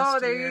in the last year. Oh,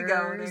 there you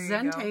go. There you go.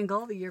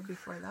 Zentangle the year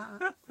before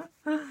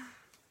that.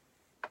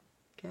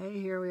 Okay,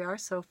 here we are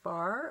so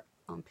far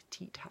on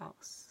Petite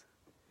House.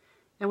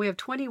 And we have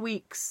 20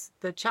 weeks.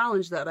 The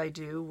challenge that I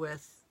do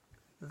with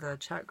the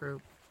chat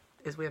group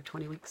is we have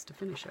 20 weeks to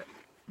finish it.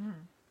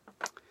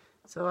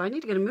 So I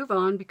need to get a move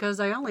on because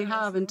I only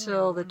have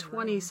until the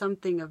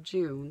 20-something of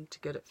June to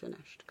get it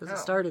finished. Because it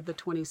started the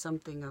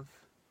 20-something of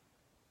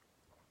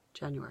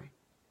January.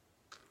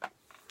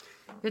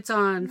 It's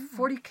on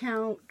 40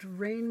 count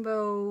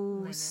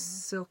rainbow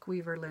silk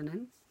weaver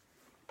linen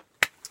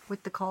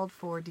with the called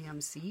for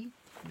DMC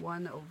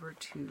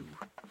 1/2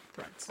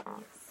 threads.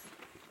 I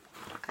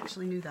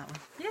actually knew that one.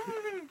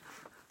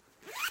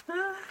 Yay!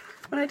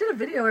 When I did a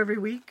video every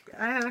week,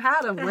 I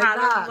had them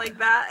like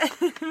that.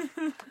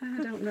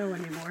 I don't know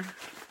anymore.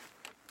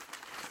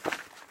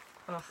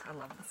 Oh, I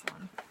love this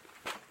one.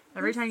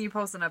 Every time you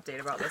post an update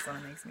about this one,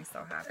 it makes me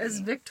so happy. It's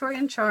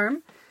Victorian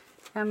Charm.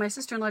 And my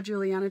sister-in-law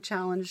Juliana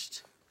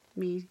challenged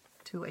me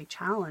to a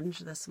challenge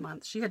this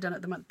month. She had done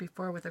it the month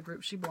before with a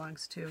group she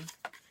belongs to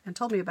and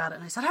told me about it.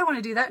 And I said, I want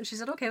to do that. And she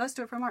said, okay, let's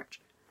do it for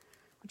March.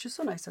 Which is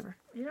so nice of her.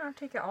 You don't have to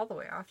take it all the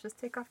way off. Just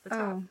take off the top.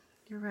 Oh,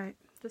 you're right.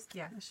 Just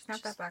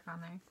snap that back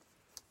on there.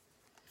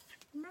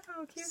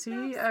 No, cute.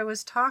 See, I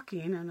was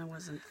talking and I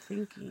wasn't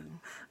thinking.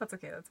 That's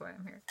okay. That's why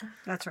I'm here.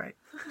 That's right.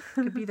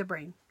 Could be the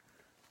brain.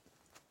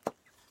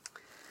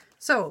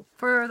 So,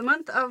 for the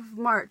month of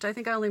March, I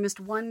think I only missed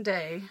one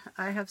day.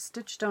 I have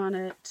stitched on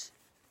it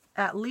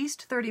at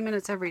least 30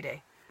 minutes every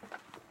day.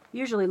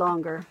 Usually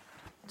longer.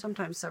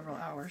 Sometimes several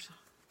hours.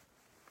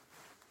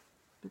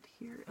 But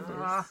here it is.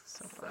 Oh,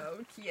 so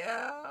cute.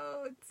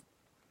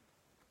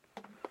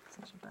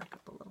 So I should back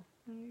up a little.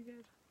 You're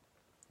good.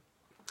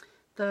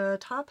 The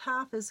top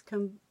half is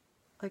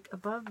like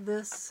above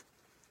this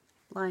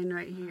line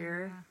right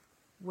here.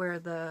 Where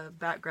the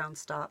background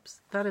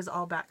stops. That is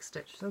all back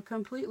stitched. So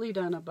completely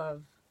done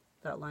above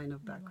that line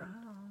of background.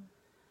 Wow.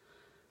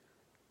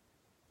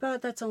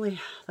 But that's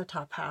only the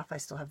top half. I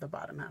still have the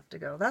bottom half to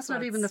go. That's not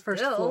But even the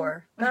first still.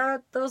 floor.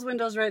 Those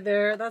windows right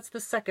there, that's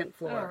the second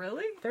floor. Oh,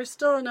 really? There's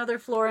still another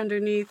floor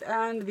underneath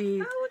and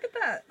the Oh, look at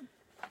that.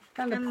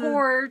 and the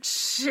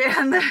porch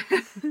and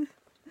the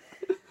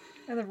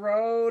And the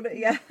road.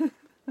 Yeah.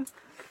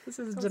 this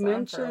is Goes on for a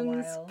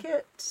Dimensions while.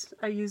 kit.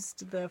 I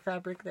used the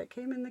fabric that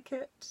came in the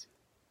kit.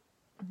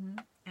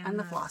 And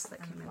the floss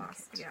that came in the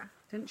kit. Yeah.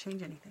 Didn't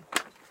change anything.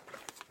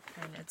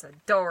 And it's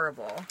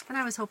adorable. And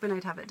I was hoping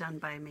I'd have it done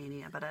by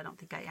Mania, but I don't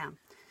think I am.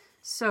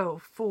 So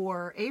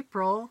for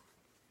April,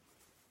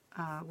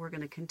 we're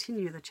going to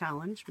continue the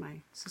challenge,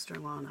 my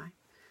sister-in-law and I.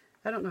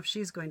 I don't know if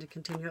she's going to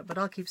continue it, but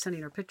I'll keep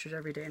sending her pictures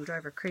every day and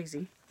drive her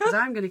crazy. Because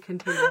I'm going to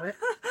continue it.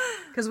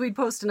 Because we'd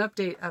post an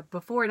update, a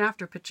before and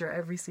after picture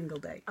every single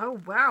day.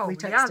 Oh, wow. We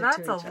text yeah, it to that's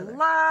each a other.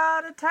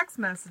 lot of text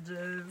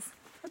messages.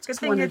 That's Good just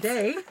thing one a it's-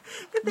 day.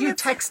 Good thing You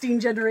it's-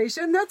 texting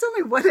generation, that's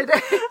only one a day. I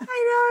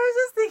know, I was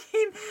just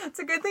thinking, it's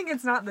a good thing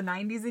it's not the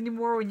 90s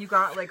anymore when you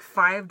got like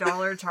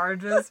 $5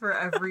 charges for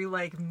every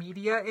like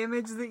media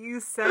image that you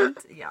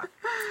sent. Yeah,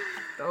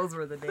 those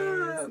were the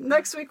days.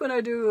 Next week when I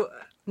do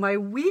my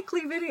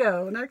weekly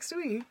video next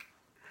week,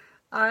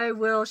 I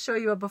will show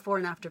you a before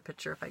and after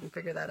picture if I can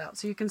figure that out.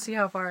 So you can see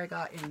how far I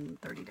got in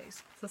 30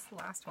 days. Is this the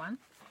last one?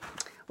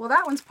 Well,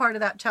 that one's part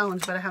of that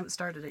challenge, but I haven't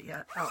started it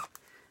yet. Oh.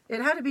 It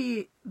had to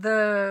be,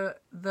 the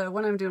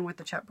one I'm doing with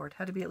the chapboard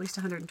had to be at least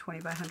 120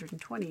 by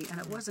 120,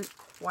 and it wasn't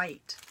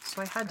quite. So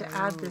I had to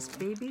add this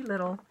baby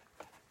little,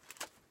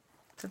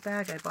 it's a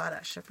bag I bought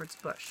at Shepherd's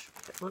Bush.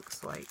 It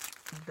looks like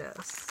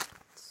this.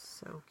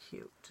 It's so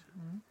cute.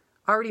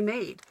 Already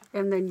made.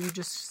 And then you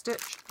just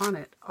stitch on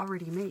it,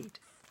 already made.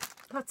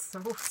 That's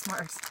so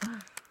smart.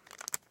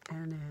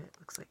 And it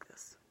looks like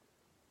this.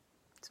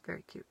 It's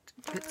very cute.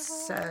 It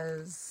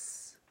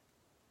says,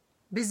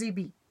 Busy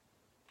Bee.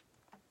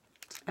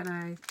 And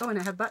and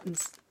it had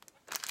buttons.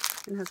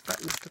 It has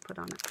buttons to put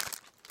on it.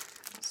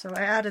 So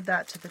I added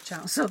that to the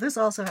challenge. So this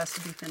also has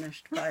to be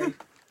finished by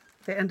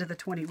the end of the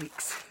 20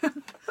 weeks. All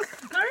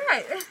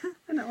right.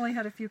 And it only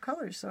had a few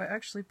colors, so I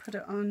actually put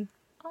it on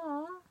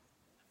Aw,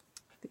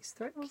 these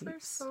thread those are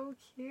keeps, so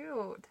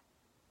cute.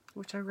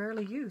 which I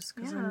rarely use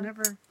because Yeah. I'm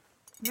never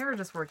Never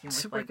just working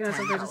with like working on 10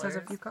 something that just has a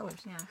colors. few colors.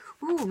 Yeah.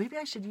 Ooh, maybe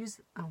I should use,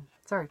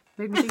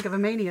 made me think of a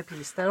Mania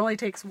piece. That only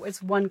takes,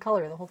 it's one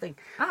color, the whole thing.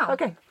 Oh.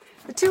 Okay.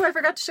 The two I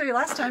forgot to show you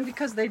last time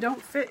because they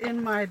don't fit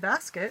in my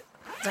basket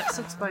that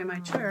sits by my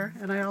chair,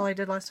 and all I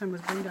did last time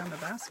was bring down the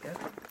basket,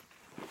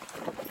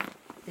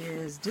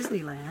 is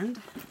Disneyland.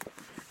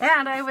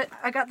 And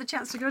I got the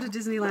chance to go to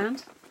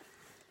Disneyland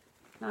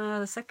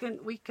the second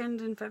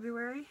weekend in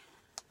February.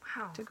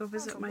 Wow. To go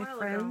visit my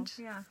friend.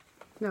 Yeah.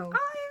 No.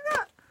 Oh, you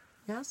got.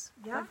 Yes?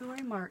 Yeah.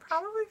 February, March.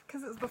 Probably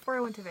because it was before I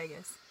went to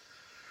Vegas.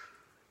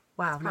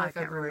 Wow, now I can't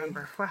February.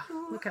 remember. Wow,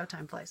 look how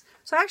time flies.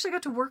 So I actually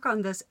got to work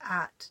on this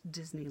at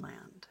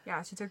Disneyland.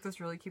 Yeah, she took this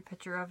really cute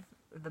picture of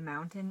the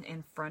mountain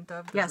in front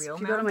of the Yes, real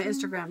if you mountain. go to my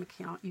Instagram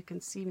account, you can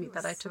see me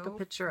that I took a so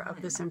picture of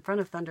fun. this in front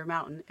of Thunder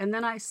Mountain. And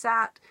then I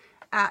sat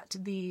at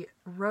the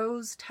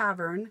Rose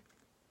Tavern.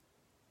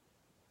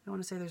 I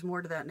want to say there's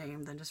more to that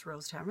name than just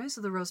Rose Tavern. This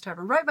is the Rose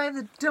Tavern, right by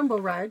the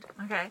Dumbo ride.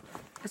 Okay.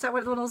 It's at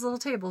one of those little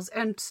tables,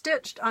 and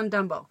stitched on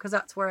Dumbo, because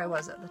that's where I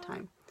was at the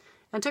time.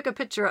 And took a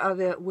picture of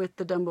it with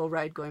the Dumbo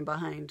ride going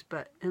behind.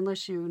 But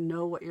unless you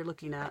know what you're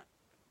looking at,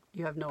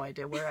 you have no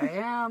idea where I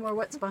am or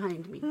what's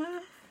behind me.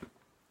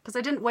 Because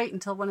I didn't wait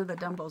until one of the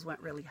Dumbos went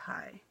really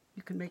high.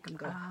 You can make them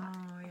go high.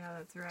 Oh, yeah,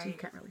 that's right. So you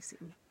can't really see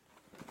them.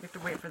 You have to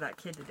wait for that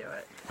kid to do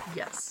it.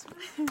 Yes.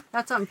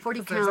 That's on 40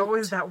 count. There's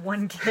always that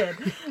one kid.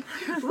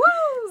 Woo!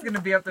 He's going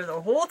to be up there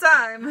the whole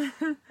time.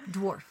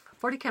 Dwarf.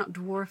 40 count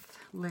dwarf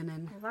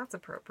linen. Well, that's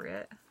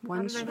appropriate. One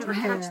How did I strand never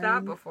touch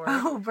that before?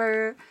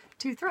 over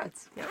 2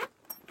 threads. Yep.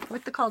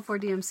 With the called for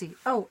DMC.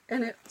 Oh,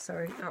 and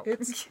sorry. Oh.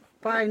 It's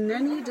by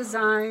Neni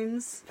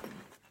Designs.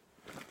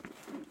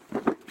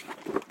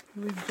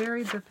 We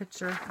buried the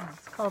picture.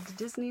 It's called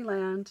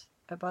Disneyland.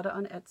 I bought it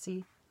on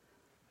Etsy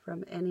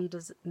from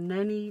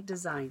Neni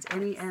Designs.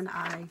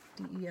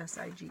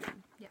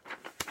 N-E-N-I-D-E-S-I-G-N. Yeah.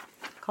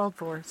 Called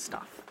for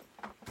stuff.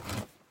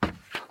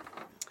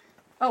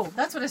 Oh,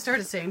 that's what I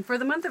started saying. For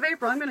the month of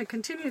April, I'm going to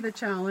continue the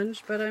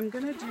challenge, but I'm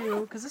going to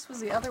do, because this was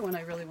the other one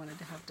I really wanted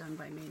to have done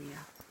by Mania.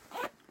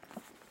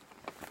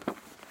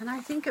 And I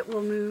think it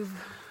will move.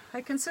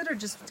 I considered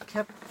just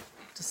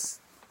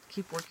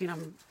keep working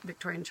on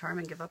Victorian Charm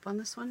and give up on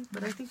this one,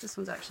 but I think this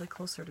one's actually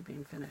closer to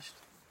being finished.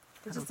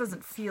 It just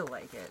doesn't feel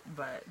like it,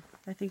 but...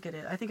 I think it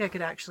is. I think I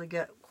could actually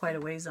get quite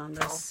a ways on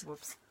this. Oh,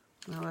 whoops.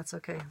 Well, that's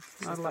okay. Not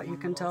a just lot you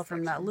one can little tell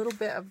from that section. little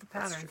bit of the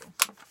pattern.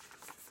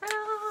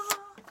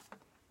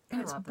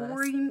 And it's love this.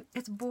 boring.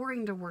 It's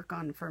boring to work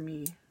on for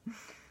me.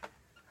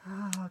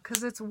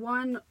 Because it's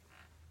one...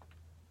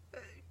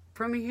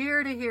 From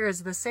here to here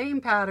is the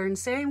same pattern,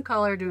 same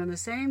color, doing the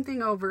same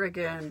thing over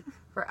again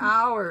for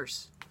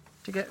hours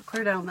to get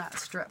clear down that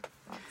strip.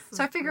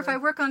 So I figure if I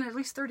work on it at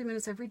least 30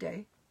 minutes every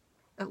day,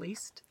 at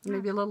least,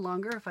 maybe a little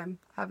longer if I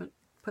haven't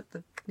put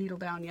the needle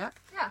down yet,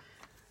 Yeah.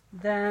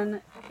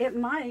 then it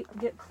might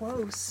get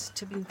close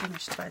to being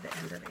finished by the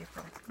end of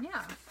April.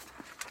 Yeah.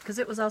 Because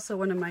it was also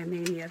one of my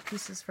Mania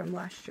pieces from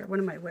last year, one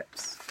of my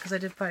WIPs, because I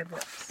did 5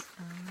 WIPs.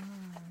 Oh,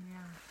 yeah.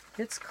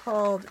 It's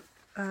called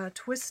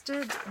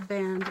Twisted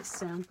Band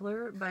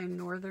Sampler by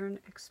Northern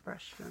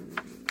Expressions.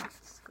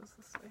 Goes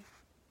this way.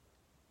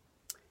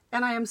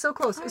 And I am so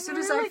close. As soon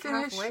as I like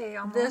finish halfway,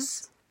 almost.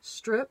 this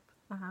strip,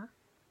 Uh-huh.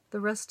 the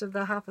rest of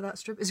the half of that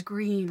strip is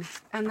green.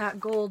 And that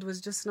gold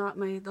was just not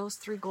those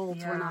 3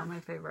 golds were Yeah. not my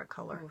favorite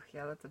color. Oh,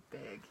 yeah, that's a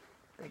big,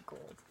 big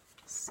gold.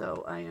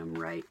 So I am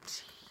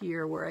right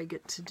here where I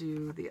get to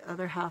do the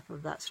other half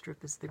of that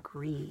strip is the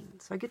green.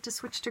 So I get to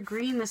switch to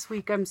green this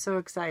week. I'm so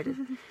excited.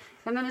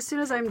 And then as soon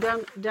as I'm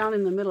down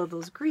in the middle of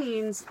those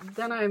greens,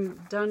 then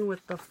I'm done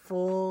with the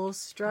full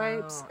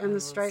stripes, and the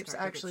those stripes start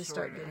to get actually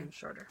start shorter. getting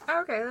shorter.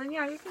 Okay, then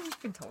yeah, you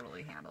can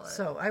totally handle it.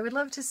 So I would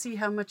love to see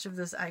how much of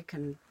this I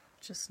can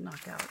just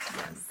knock out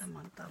in the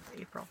month of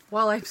April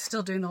while I'm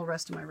still doing the whole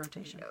rest of my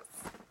rotation.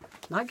 Yes.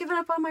 Not giving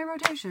up on my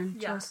rotation,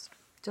 Yeah.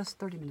 just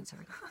 30 minutes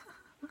every day.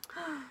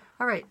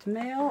 All right,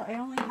 mail. I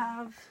only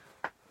have...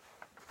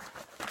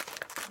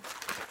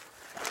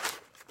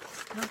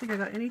 I don't think I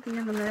got anything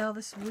in the mail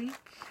this week.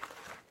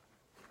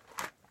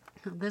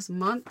 This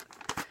month.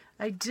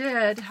 I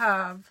did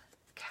have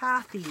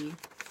Kathy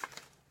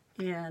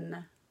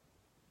in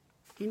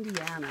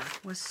Indiana.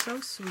 Was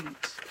so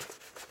sweet.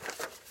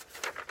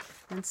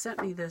 And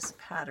sent me this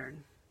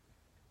pattern.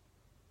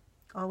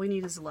 All We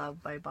Need Is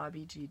Love by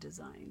Bobby G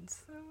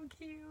Designs. So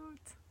cute.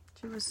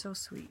 She was so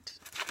sweet.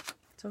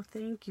 So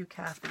thank you,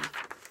 Kathy.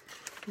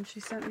 And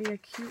she sent me a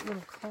cute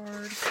little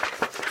card.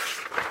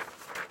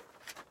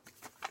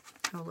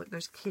 Oh, look,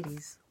 there's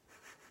kitties.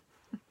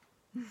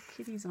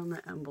 Kitties on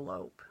the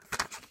envelope.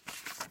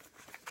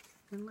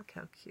 And look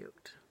how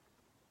cute.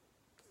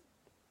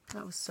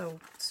 That was so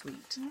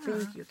sweet. Yeah.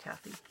 Thank you,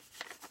 Kathy.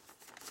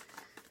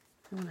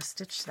 I want to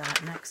stitch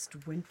that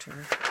next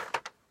winter.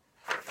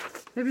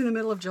 Maybe in the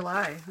middle of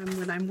July,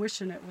 when I'm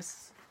wishing it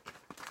was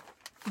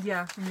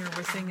Yeah, when you're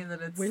wishing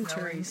that it's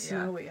wintry, snowing.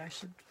 snowy. I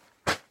should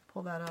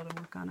pull that out and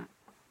work on it.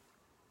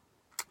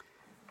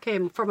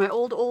 Okay, for my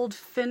old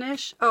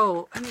finish.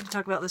 Oh, I need to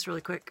talk about this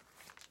really quick.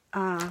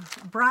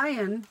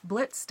 Brian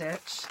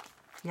Blitzstitch.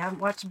 If you haven't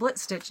watched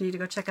Blitzstitch, you need to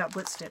go check out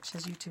Blitzstitch,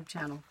 his YouTube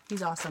channel.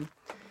 He's awesome.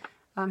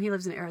 He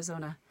lives in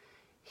Arizona.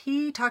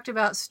 He talked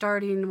about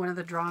starting one of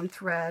the drawn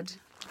thread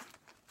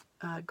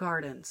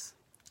gardens,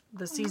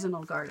 the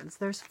seasonal gardens.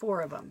 There's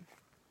 4 of them.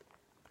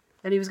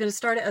 And he was going to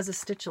start it as a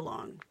stitch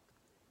along.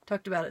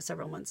 Talked about it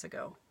several months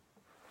ago.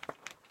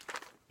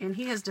 And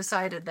he has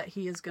decided that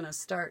he is going to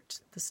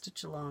start the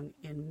stitch along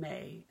in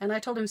May. And I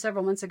told him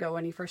several months ago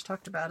when he first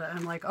talked about it,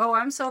 I'm like, oh,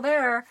 I'm so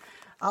there.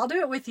 I'll do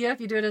it with you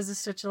if you do it as a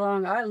stitch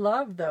along. I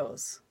love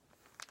those.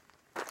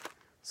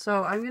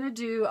 So I'm going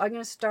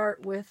to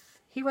start with,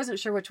 he wasn't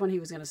sure which one he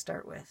was going to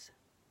start with.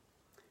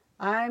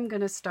 I'm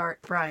going to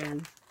start,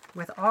 Brian,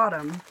 with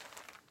Autumn.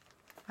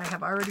 I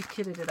have already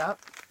kitted it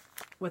up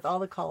with all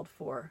the called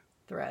for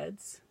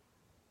threads.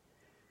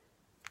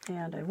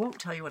 And I won't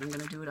tell you what I'm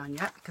going to do it on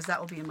yet, because that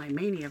will be in my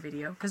Mania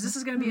video. Because this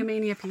is going to be a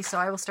Mania piece, so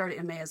I will start it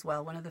in May as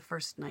well. One of the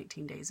first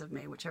 19 days of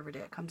May, whichever day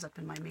it comes up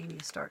in my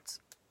Mania starts.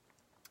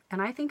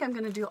 And I think I'm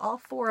going to do all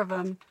 4 of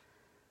them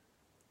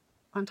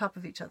on top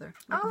of each other,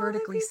 like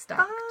vertically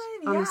stacked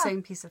on the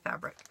same piece of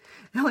fabric.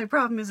 The only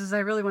problem is I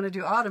really want to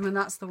do Autumn, and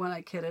that's the one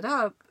I kitted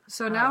up.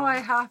 So now I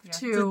have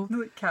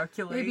to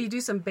calculate. Maybe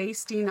do some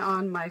basting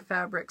on my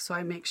fabric so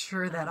I make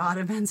sure that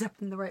Autumn ends up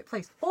in the right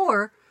place.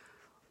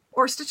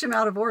 Or stitch them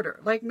out of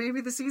order. Like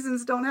maybe the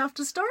seasons don't have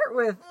to start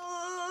with.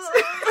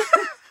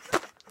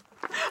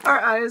 Our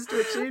eyes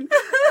twitching.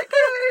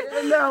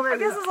 Okay. No, I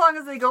guess as long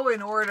as they go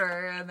in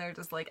order and they're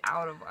just like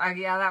out of...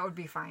 yeah, that would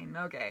be fine.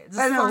 Okay. Just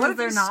I know. As What if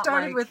they're you not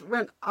started like...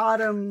 with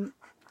autumn...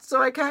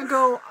 So I can't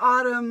go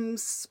autumn,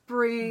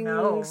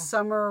 spring,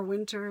 summer,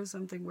 winter,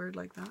 something weird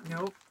like that?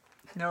 Nope.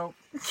 Nope.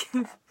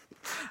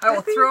 I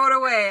will throw it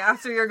away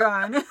after you're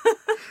gone.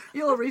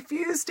 You'll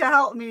refuse to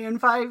help me in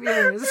 5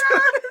 years.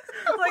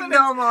 Like,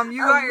 no, Mom,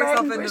 you got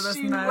yourself into this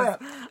mess.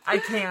 Whip. I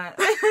can't.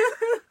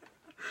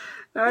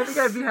 No, I think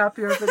I'd be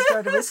happier if it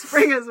started with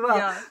spring as well.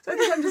 Yeah. So I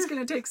think I'm just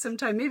going to take some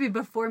time. Maybe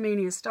before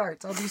Mania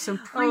starts, I'll do some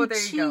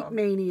pre-cheat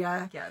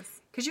Mania.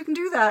 Yes. Because you can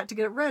do that to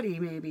get it ready,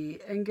 maybe,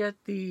 and get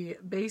the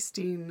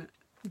basting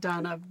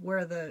done of where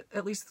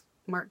at least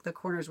mark the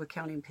corners with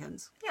counting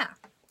pins. Yeah.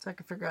 So I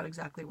can figure out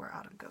exactly where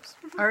Autumn goes.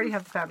 I already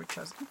have the fabric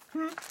chosen.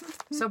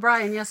 So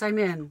Brian, yes, I'm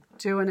in.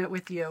 Doing it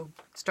with you,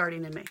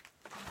 starting in May.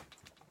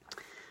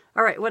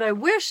 All right, what I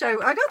wish I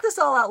got this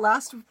all out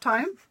last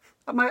time.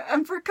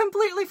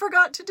 Completely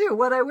forgot to do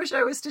what I wish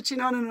I was stitching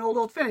on in an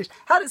old finish.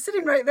 Had it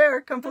sitting right there,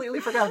 completely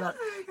forgot about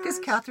it. Because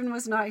Catherine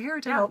was not here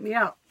to help me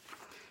out.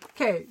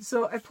 Okay,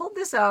 so I pulled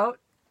this out.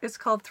 It's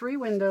called 3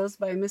 Windows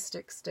by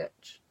Mystic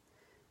Stitch.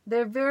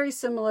 They're very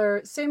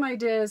similar, same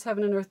idea as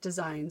Heaven and Earth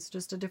Designs,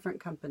 just a different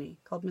company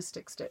called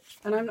Mystic Stitch.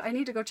 And I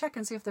need to go check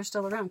and see if they're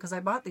still around, because I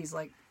bought these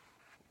like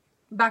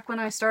back when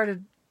I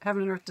started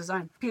Heaven and Earth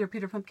Design.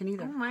 Peter Pumpkin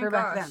either. Oh my gosh.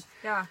 Back then.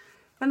 Yeah.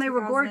 And they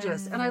were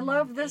gorgeous. And I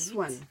love this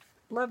one.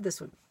 Love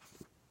this one.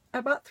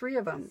 I bought 3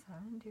 of them.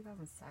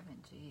 2007,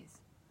 jeez.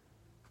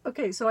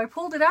 Okay, so I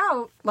pulled it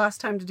out last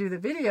time to do the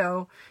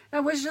video, and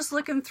I was just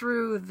looking at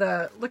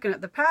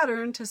the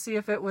pattern to see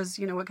if it was,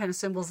 what kind of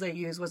symbols they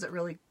use. Was it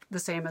really the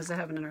same as the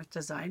Heaven and Earth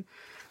Design?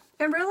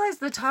 And realized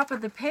the top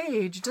of the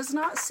page does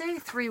not say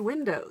 3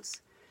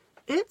 windows.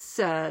 It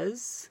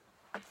says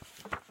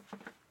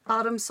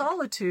Autumn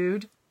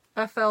Solitude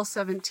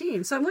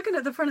FL17. So I'm looking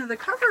at the front of the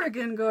cover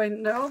again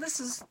going, no,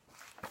 this is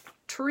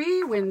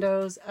Tree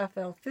Windows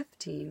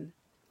FL15.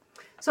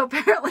 So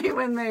apparently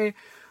when they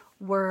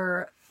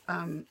were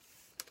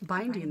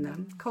binding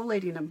them,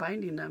 collating and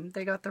binding them,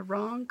 they got the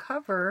wrong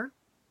cover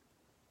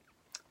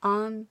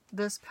on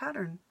this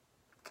pattern.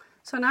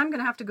 So now I'm going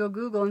to have to go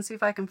Google and see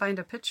if I can find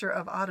a picture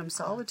of Autumn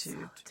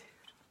Solitude.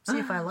 See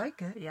if I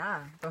like it.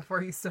 Yeah,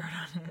 before you start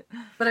on it.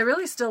 But I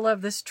really still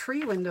love this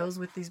Tree Windows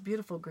with these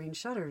beautiful green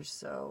shutters.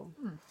 So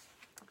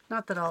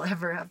not that I'll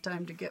ever have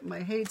time to get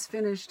my Hades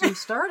finished and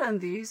start on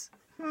these.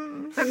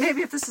 But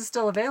maybe if this is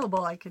still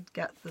available, I could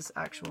get this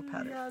actual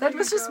pattern. Yeah, that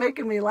was just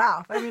making me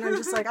laugh. I mean, I'm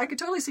just like, I could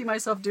totally see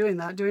myself doing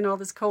that, doing all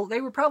this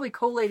they were probably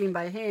collating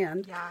by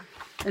hand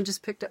and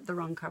just picked up the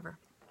wrong cover.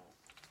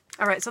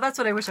 All right, so that's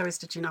what I wish I was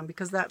stitching on,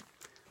 because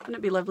wouldn't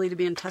it be lovely to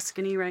be in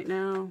Tuscany right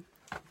now?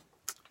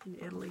 In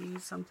Italy,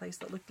 someplace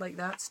that looked like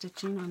that,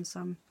 stitching on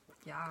some.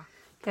 Yeah.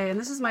 Okay, and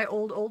this is my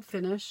old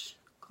finish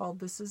called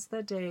This Is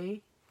the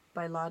Day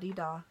by Lottie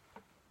Da.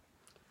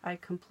 I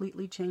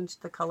completely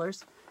changed the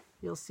colors.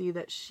 You'll see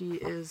that she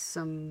is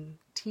some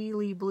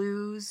tealy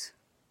blues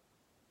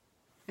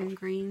and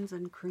greens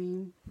and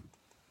cream.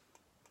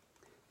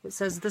 It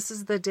says, "This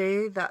is the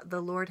day that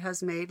the Lord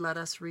has made. Let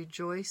us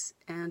rejoice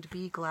and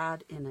be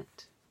glad in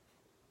it."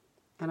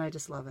 And I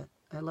just love it.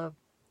 I love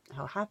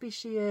how happy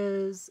she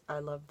is. I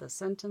love the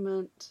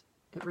sentiment.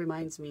 It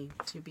reminds me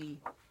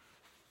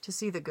to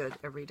see the good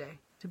every day,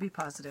 to be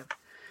positive.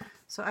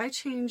 So I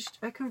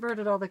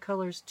converted all the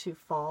colors to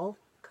fall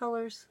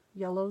colors,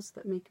 yellows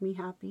that make me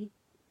happy.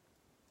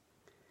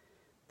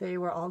 They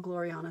were all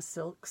Gloriana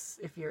silks.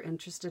 If you're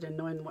interested in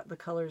knowing what the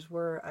colors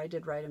were, I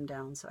did write them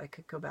down, so I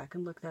could go back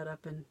and look that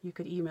up, and you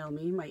could email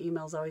me. My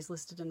email's always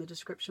listed in the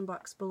description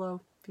box below.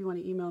 If you want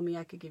to email me,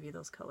 I could give you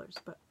those colors.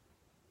 But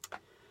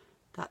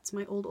that's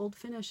my old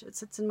finish. It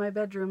sits in my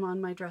bedroom on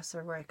my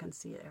dresser where I can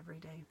see it every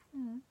day.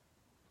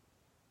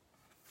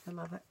 I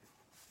love it.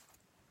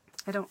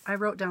 I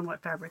wrote down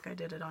what fabric I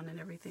did it on and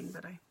everything,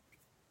 but I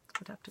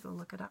would have to go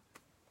look it up.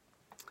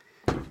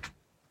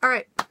 All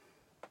right.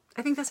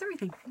 I think that's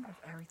everything. I think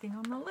that's everything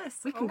on the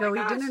list. We can go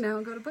eat dinner now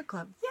and go to book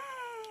club.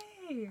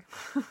 Yay!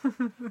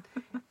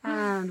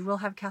 And we'll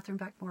have Catherine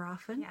back more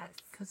often. Yes.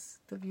 Because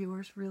the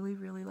viewers really,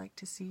 really like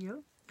to see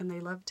you. And they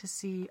love to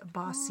see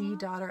Bossy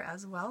Daughter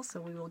as well.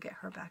 So we will get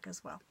her back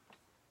as well.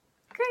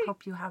 Great.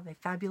 Hope you have a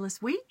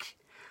fabulous week.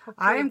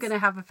 Hopefully I am going to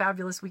have a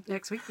fabulous week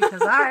next week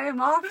because I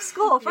am off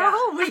school for a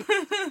whole week.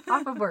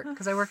 Off of work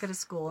because I work at a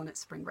school and it's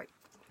spring break.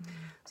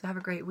 So have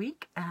a great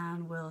week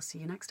and we'll see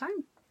you next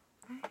time.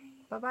 Bye.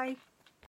 Bye-bye.